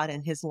be God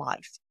in his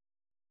life.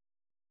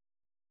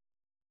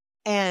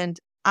 And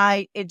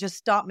it just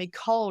stopped me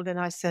cold. And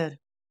I said,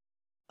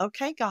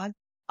 okay, God,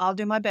 I'll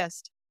do my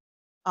best.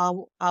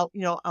 I'll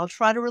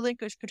try to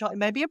relinquish control. It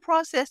may be a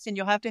process and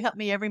you'll have to help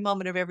me every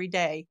moment of every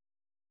day.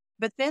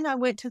 But then I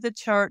went to the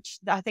church.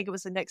 I think it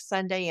was the next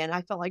Sunday, and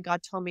I felt like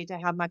God told me to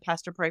have my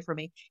pastor pray for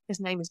me.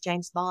 His name is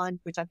James Bond,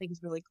 which I think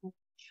is really cool.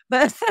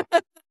 But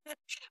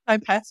my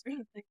pastor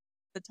at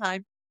the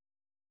time.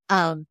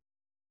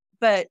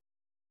 But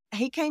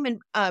he came and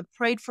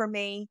prayed for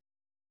me,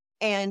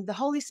 and the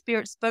Holy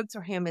Spirit spoke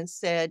to him and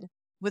said,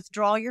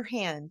 withdraw your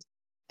hand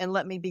and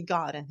let me be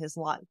God in his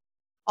life.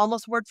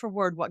 Almost word for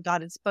word what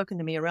God had spoken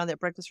to me around that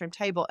breakfast room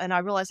table. And I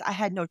realized I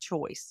had no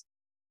choice.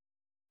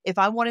 If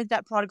I wanted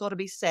that prodigal to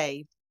be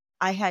saved,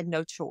 I had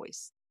no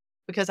choice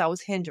because I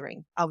was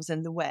hindering. I was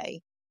in the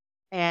way.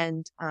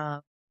 And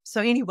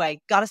so anyway,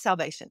 God of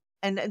salvation.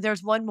 And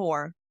there's one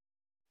more.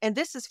 And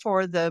this is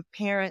for the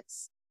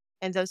parents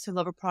and those who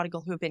love a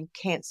prodigal who have been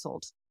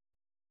canceled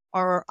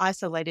or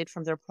isolated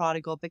from their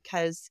prodigal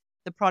because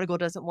the prodigal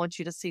doesn't want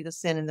you to see the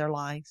sin in their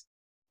life,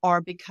 or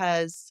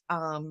because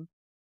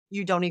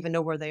you don't even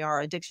know where they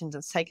are. Addictions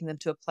has taken them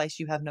to a place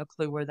you have no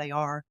clue where they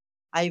are.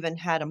 I even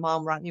had a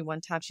mom write me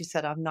one time. She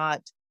said,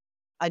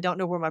 I don't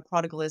know where my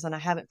prodigal is, and I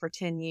haven't for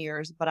 10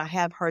 years, but I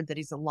have heard that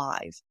he's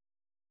alive.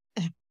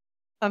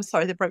 I'm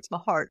sorry, that breaks my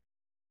heart.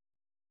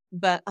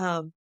 But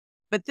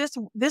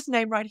this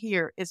name right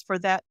here is for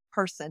that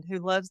person who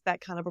loves that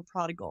kind of a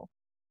prodigal.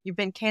 You've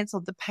been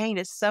canceled. The pain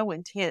is so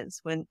intense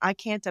when I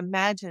can't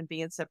imagine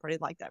being separated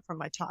like that from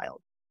my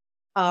child,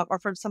 or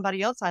from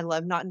somebody else I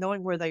love, not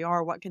knowing where they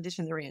are, what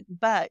condition they're in.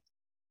 But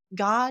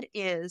God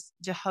is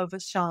Jehovah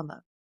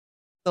Shammah.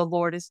 The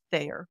Lord is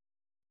there.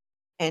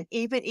 And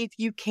even if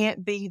you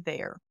can't be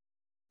there,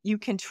 you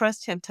can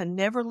trust him to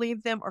never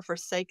leave them or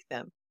forsake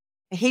them.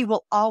 He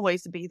will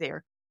always be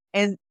there.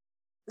 And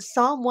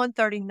Psalm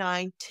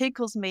 139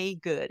 tickles me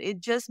good. It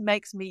just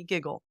makes me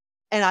giggle.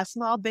 And I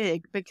smile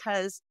big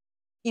because,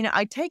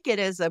 I take it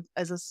as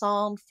a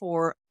psalm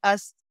for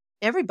us,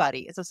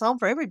 everybody. It's a psalm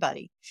for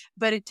everybody.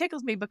 But it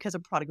tickles me because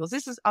of prodigals.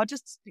 I'll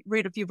just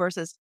read a few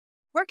verses.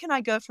 Where can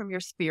I go from your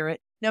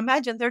spirit? Now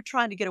imagine they're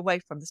trying to get away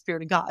from the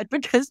Spirit of God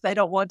because they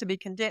don't want to be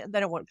condemned.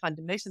 They don't want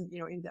condemnation,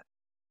 either.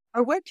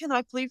 Or where can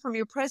I flee from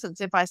your presence?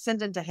 If I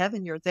ascend into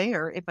heaven, you're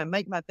there. If I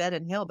make my bed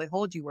in hell,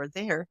 behold, you are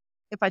there.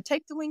 If I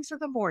take the wings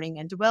of the morning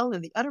and dwell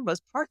in the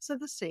uttermost parts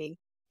of the sea,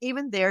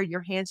 even there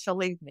your hand shall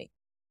lead me.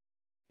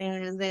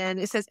 And then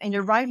it says, and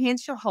your right hand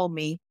shall hold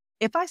me.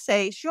 If I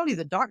say, surely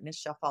the darkness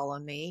shall fall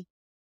on me,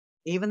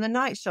 even the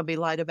night shall be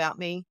light about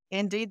me.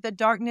 Indeed, the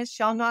darkness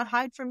shall not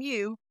hide from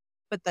you,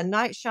 but the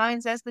night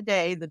shines as the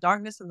day. The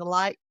darkness and the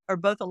light are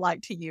both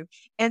alike to you.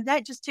 And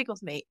that just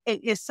tickles me.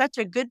 It is such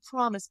a good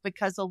promise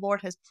because the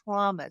Lord has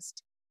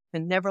promised to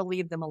never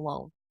leave them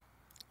alone.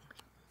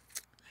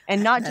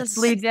 And not just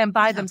leave them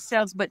by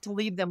themselves, but to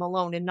leave them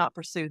alone and not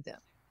pursue them.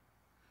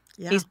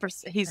 Yeah,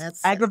 he's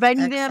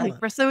aggravating them, he's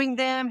pursuing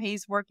them,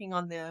 he's working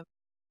on them.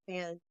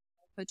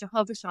 But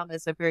Jehovah Shammah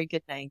is a very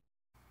good name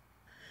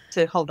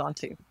to hold on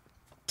to.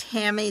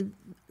 Tami,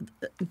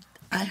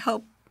 I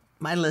hope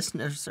my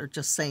listeners are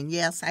just saying,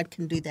 yes, I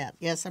can do that.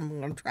 Yes, I'm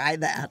going to try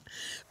that.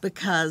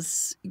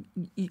 Because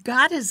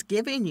God is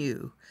giving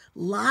you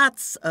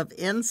lots of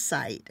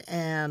insight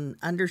and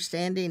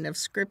understanding of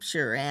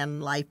Scripture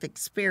and life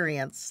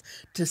experience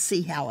to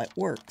see how it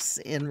works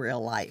in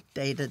real life,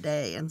 day to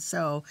day. And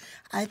so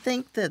I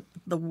think that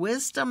the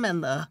wisdom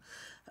and the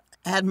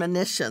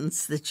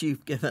admonitions that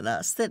you've given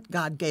us, that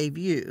God gave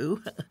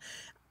you,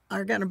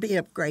 are going to be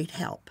of great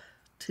help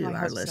to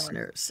our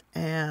listeners.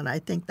 And I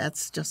think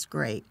that's just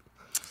great.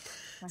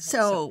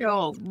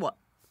 So,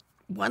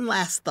 one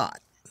last thought,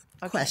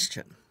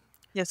 question.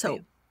 Yes, so,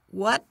 ma'am.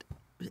 What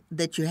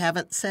that you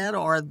haven't said,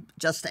 or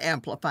just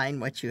amplifying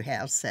what you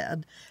have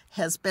said,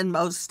 has been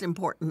most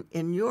important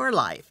in your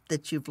life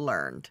that you've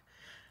learned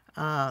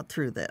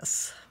through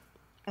this?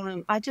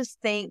 I just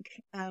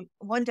think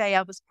one day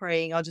I was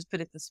praying, I'll just put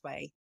it this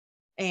way.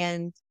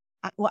 And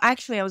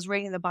actually, I was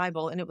reading the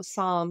Bible, and it was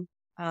Psalm,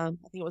 I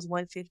think it was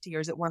 150, or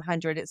is it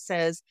 100? It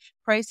says,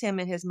 praise him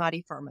in his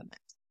mighty firmament.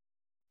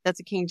 That's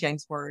a King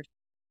James word.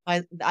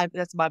 That's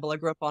the Bible I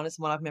grew up on. It's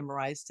one I've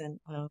memorized.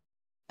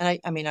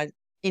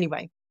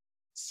 Anyway.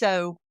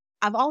 So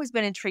I've always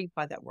been intrigued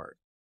by that word.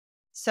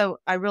 So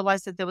I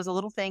realized that there was a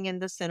little thing in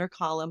the center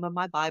column of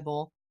my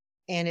Bible,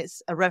 and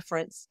it's a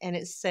reference, and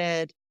it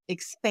said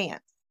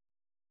expanse.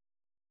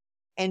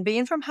 And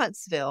being from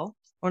Huntsville,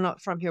 or not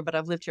from here, but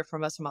I've lived here for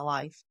most of my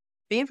life.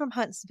 Being from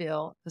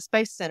Huntsville, the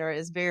Space Center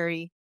is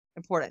very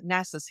important.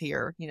 NASA's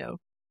here,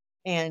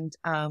 and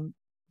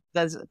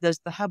there's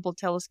the Hubble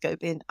telescope.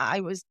 And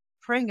I was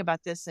praying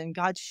about this, and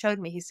God showed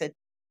me, he said,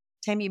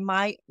 Tami,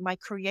 my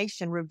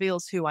creation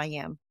reveals who I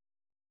am.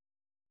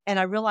 And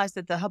I realized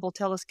that the Hubble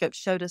telescope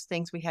showed us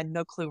things we had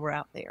no clue were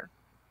out there.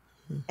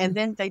 Mm-hmm. And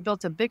then they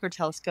built a bigger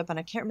telescope, and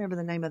I can't remember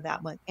the name of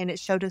that one. And it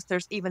showed us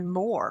there's even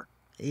more.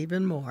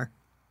 Even more.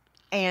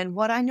 And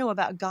what I know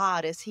about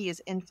God is he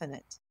is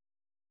infinite.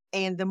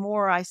 And the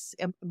more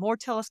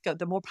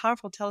the more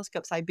powerful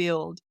telescopes I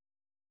build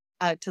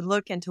to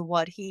look into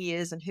what he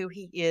is and who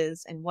he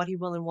is and what he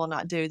will and will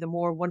not do, the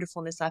more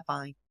wonderfulness I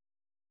find.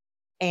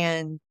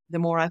 And the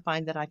more I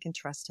find that I can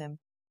trust him.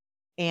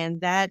 And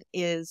that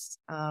is,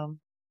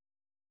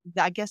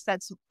 I guess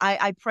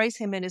I praise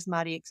him in his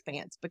mighty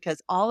expanse,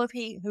 because all of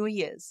who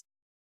he is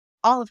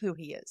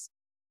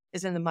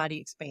in the mighty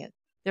expanse.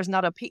 There's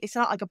not it's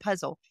not like a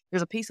puzzle.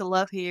 There's a piece of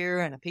love here,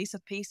 and a piece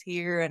of peace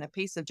here, and a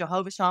piece of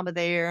Jehovah Shammah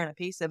there, and a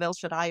piece of El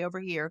Shaddai over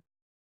here.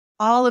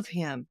 All of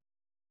him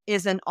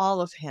is in all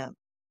of him.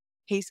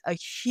 He's a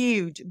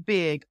huge,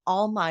 big,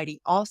 almighty,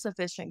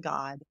 all-sufficient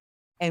God,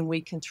 and we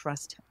can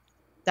trust him.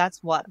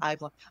 That's what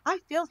I've loved. I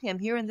feel him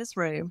here in this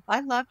room. I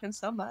love him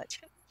so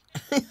much.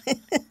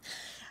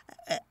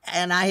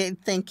 And I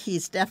think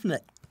he's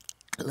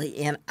definitely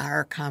in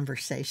our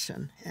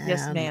conversation.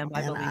 Yes, ma'am.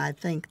 I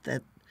think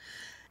that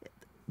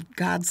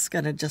God's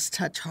going to just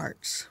touch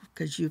hearts,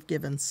 because you've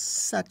given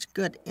such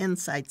good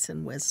insights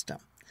and wisdom.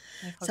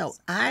 So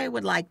I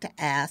would like to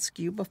ask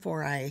you,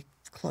 before I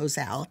close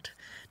out,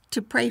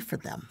 to pray for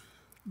them,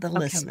 the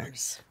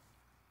listeners.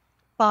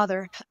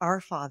 Father, our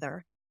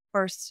Father,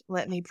 first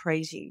let me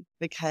praise you,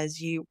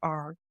 because you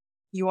are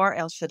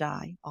El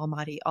Shaddai,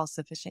 almighty,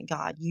 all-sufficient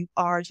God. You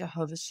are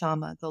Jehovah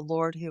Shammah, the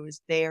Lord who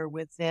is there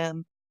with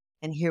them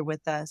and here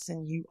with us.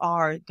 And you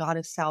are God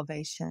of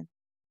salvation.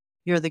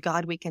 You're the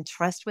God we can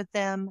trust with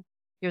them.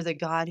 You're the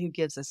God who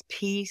gives us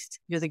peace.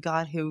 You're the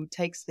God who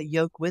takes the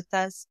yoke with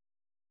us.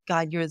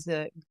 God, you're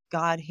the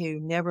God who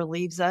never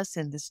leaves us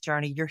in this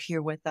journey. You're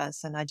here with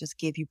us, and I just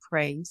give you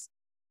praise.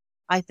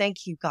 I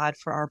thank you, God,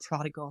 for our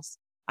prodigals.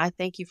 I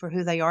thank you for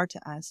who they are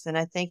to us, and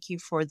I thank you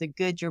for the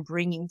good you're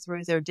bringing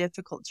through their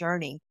difficult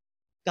journey.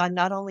 God,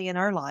 not only in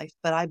our life,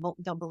 but I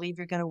don't believe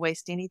you're going to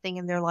waste anything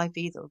in their life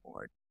either,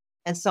 Lord.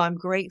 And so I'm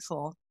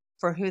grateful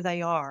for who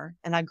they are,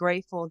 and I'm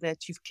grateful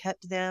that you've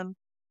kept them,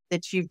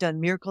 that you've done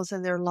miracles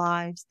in their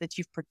lives, that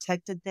you've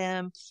protected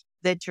them,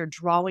 that you're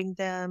drawing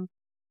them.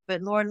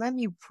 But Lord, let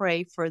me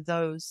pray for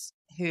those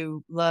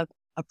who love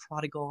a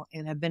prodigal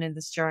and have been in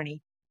this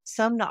journey,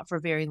 some not for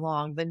very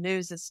long. The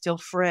news is still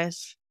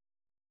fresh,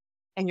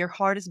 and your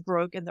heart is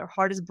broken. Their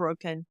heart is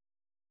broken.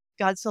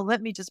 God, so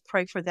let me just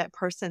pray for that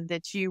person,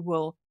 that you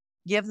will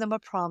give them a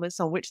promise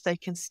on which they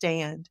can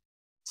stand,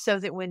 so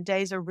that when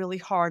days are really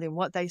hard and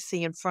what they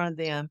see in front of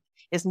them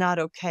is not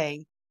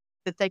okay,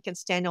 that they can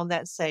stand on that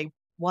and say,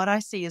 what I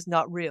see is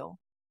not real,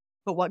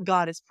 but what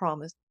God has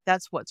promised,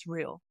 that's what's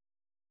real.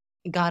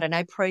 God, and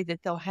I pray that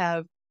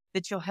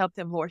you'll help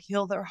them, Lord,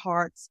 heal their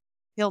hearts,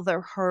 heal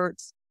their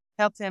hurts,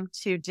 help them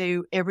to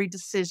do every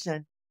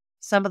decision,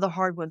 some of the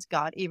hard ones,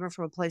 God, even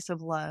from a place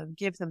of love.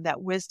 Give them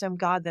that wisdom,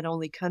 God, that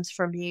only comes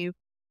from you.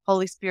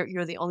 Holy Spirit,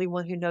 you're the only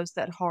one who knows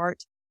that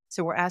heart.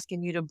 So we're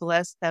asking you to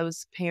bless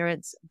those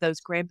parents, those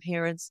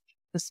grandparents,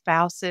 the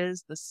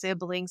spouses, the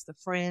siblings, the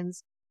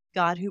friends.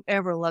 God,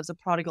 whoever loves a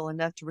prodigal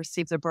enough to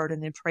receive the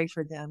burden, and pray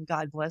for them.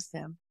 God, bless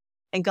them.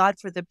 And God,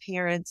 for the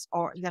parents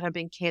that have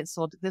been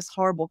canceled, this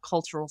horrible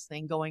cultural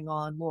thing going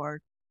on,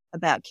 Lord,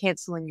 about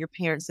canceling your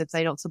parents if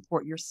they don't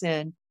support your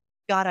sin.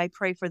 God, I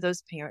pray for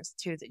those parents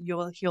too, that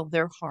you'll heal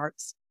their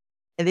hearts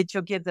and that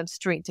you'll give them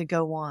strength to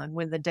go on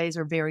when the days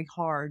are very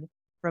hard.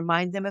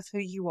 Remind them of who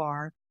you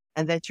are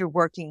and that you're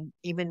working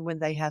even when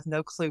they have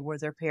no clue where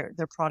their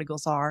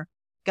prodigals are.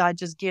 God,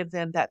 just give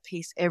them that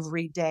peace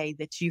every day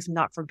that you've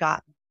not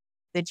forgotten,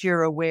 that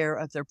you're aware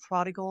of their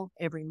prodigal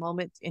every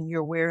moment and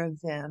you're aware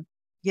of them.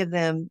 Give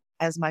them,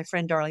 as my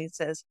friend Darlene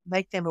says,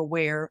 make them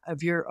aware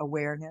of your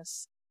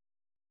awareness.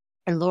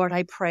 And Lord,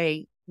 I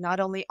pray not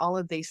only all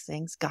of these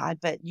things, God,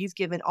 but you've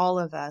given all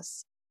of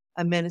us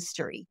a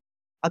ministry,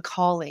 a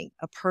calling,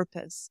 a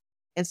purpose.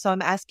 And so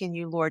I'm asking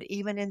you, Lord,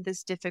 even in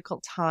this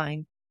difficult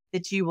time,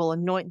 that you will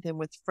anoint them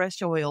with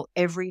fresh oil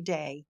every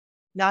day,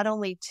 not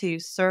only to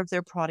serve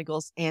their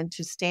prodigals and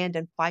to stand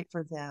and fight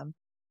for them,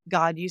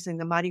 God, using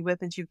the mighty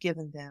weapons you've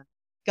given them.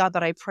 God,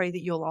 but I pray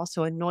that you'll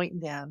also anoint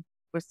them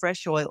with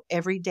fresh oil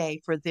every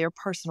day for their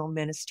personal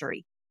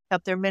ministry.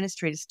 Help their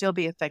ministry to still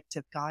be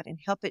effective, God, and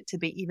help it to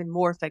be even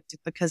more effective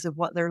because of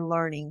what they're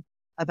learning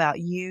about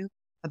you,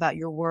 about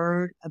your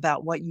word,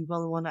 about what you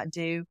will and will not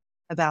do,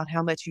 about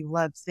how much you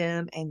love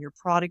them and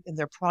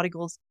their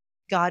prodigals.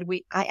 God,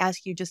 I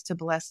ask you just to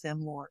bless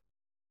them, Lord.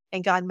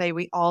 And God, may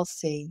we all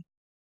see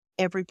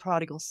every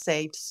prodigal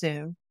saved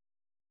soon.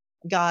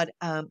 God,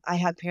 I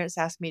have parents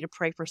ask me to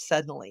pray for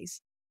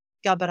suddenlies.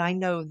 God, but I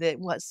know that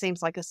what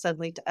seems like a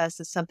suddenly to us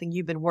is something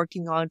you've been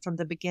working on from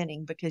the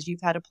beginning because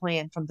you've had a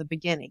plan from the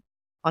beginning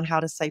on how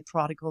to save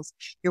prodigals.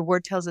 Your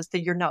word tells us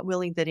that you're not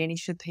willing that any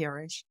should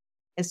perish.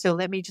 And so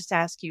let me just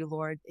ask you,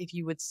 Lord, if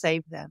you would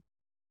save them,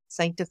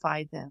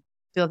 sanctify them,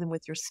 fill them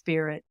with your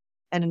spirit,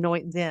 and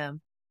anoint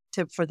them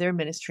for their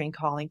ministry and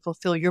calling,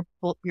 fulfill your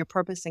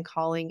purpose and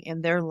calling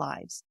in their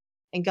lives.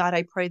 And God,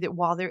 I pray that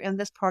while they're in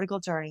this prodigal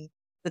journey,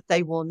 that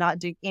they will not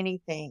do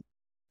anything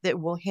that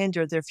will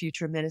hinder their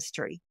future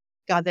ministry.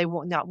 God,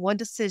 not one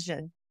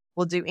decision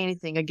will do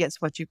anything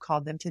against what you've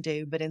called them to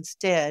do, but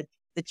instead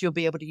that you'll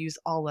be able to use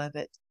all of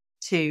it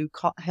to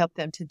help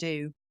them to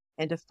do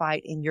and to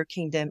fight in your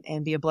kingdom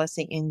and be a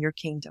blessing in your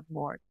kingdom,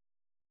 Lord.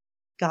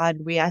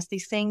 God, we ask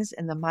these things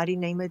in the mighty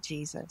name of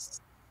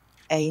Jesus.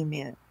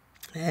 Amen.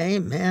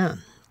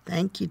 Amen.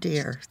 Thank you,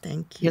 dear.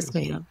 Thank you. Yes,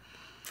 ma'am.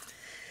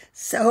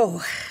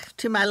 So,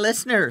 to my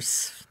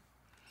listeners,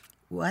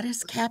 what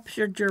has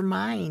captured your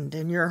mind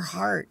and your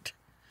heart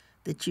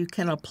that you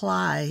can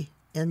apply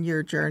in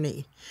your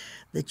journey,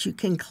 that you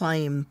can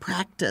claim,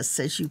 practice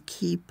as you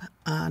keep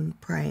on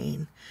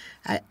praying?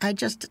 I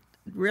just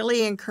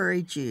really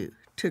encourage you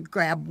to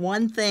grab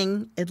one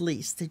thing at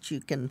least that you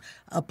can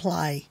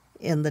apply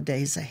in the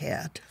days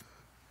ahead.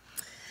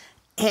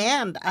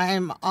 And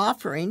I'm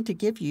offering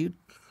to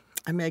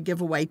I'm going to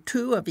give away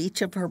 2 of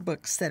each of her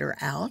books that are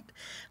out.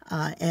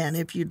 And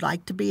if you'd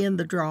like to be in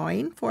the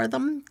drawing for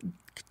them,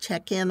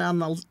 check in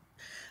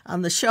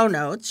on the show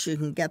notes. You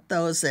can get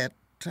those at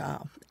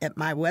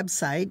my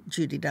website,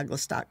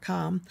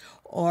 judydouglass.com,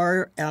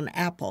 or on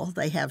Apple.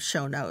 They have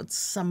show notes.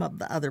 Some of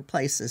the other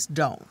places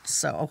don't.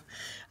 So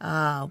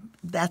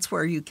that's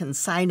where you can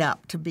sign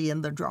up to be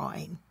in the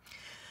drawing.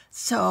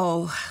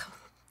 So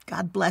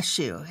God bless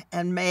you.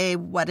 And may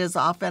what is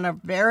often a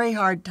very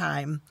hard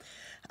time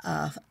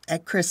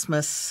at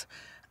Christmas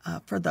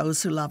for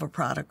those who love a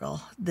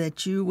prodigal,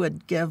 that you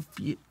would give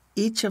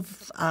each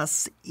of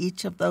us,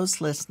 each of those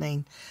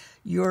listening,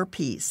 your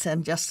peace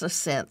and just a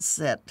sense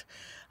that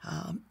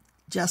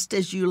just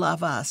as you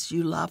love us,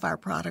 you love our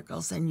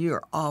prodigals, and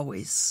you're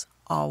always,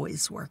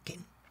 always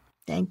working.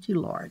 Thank you,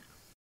 Lord.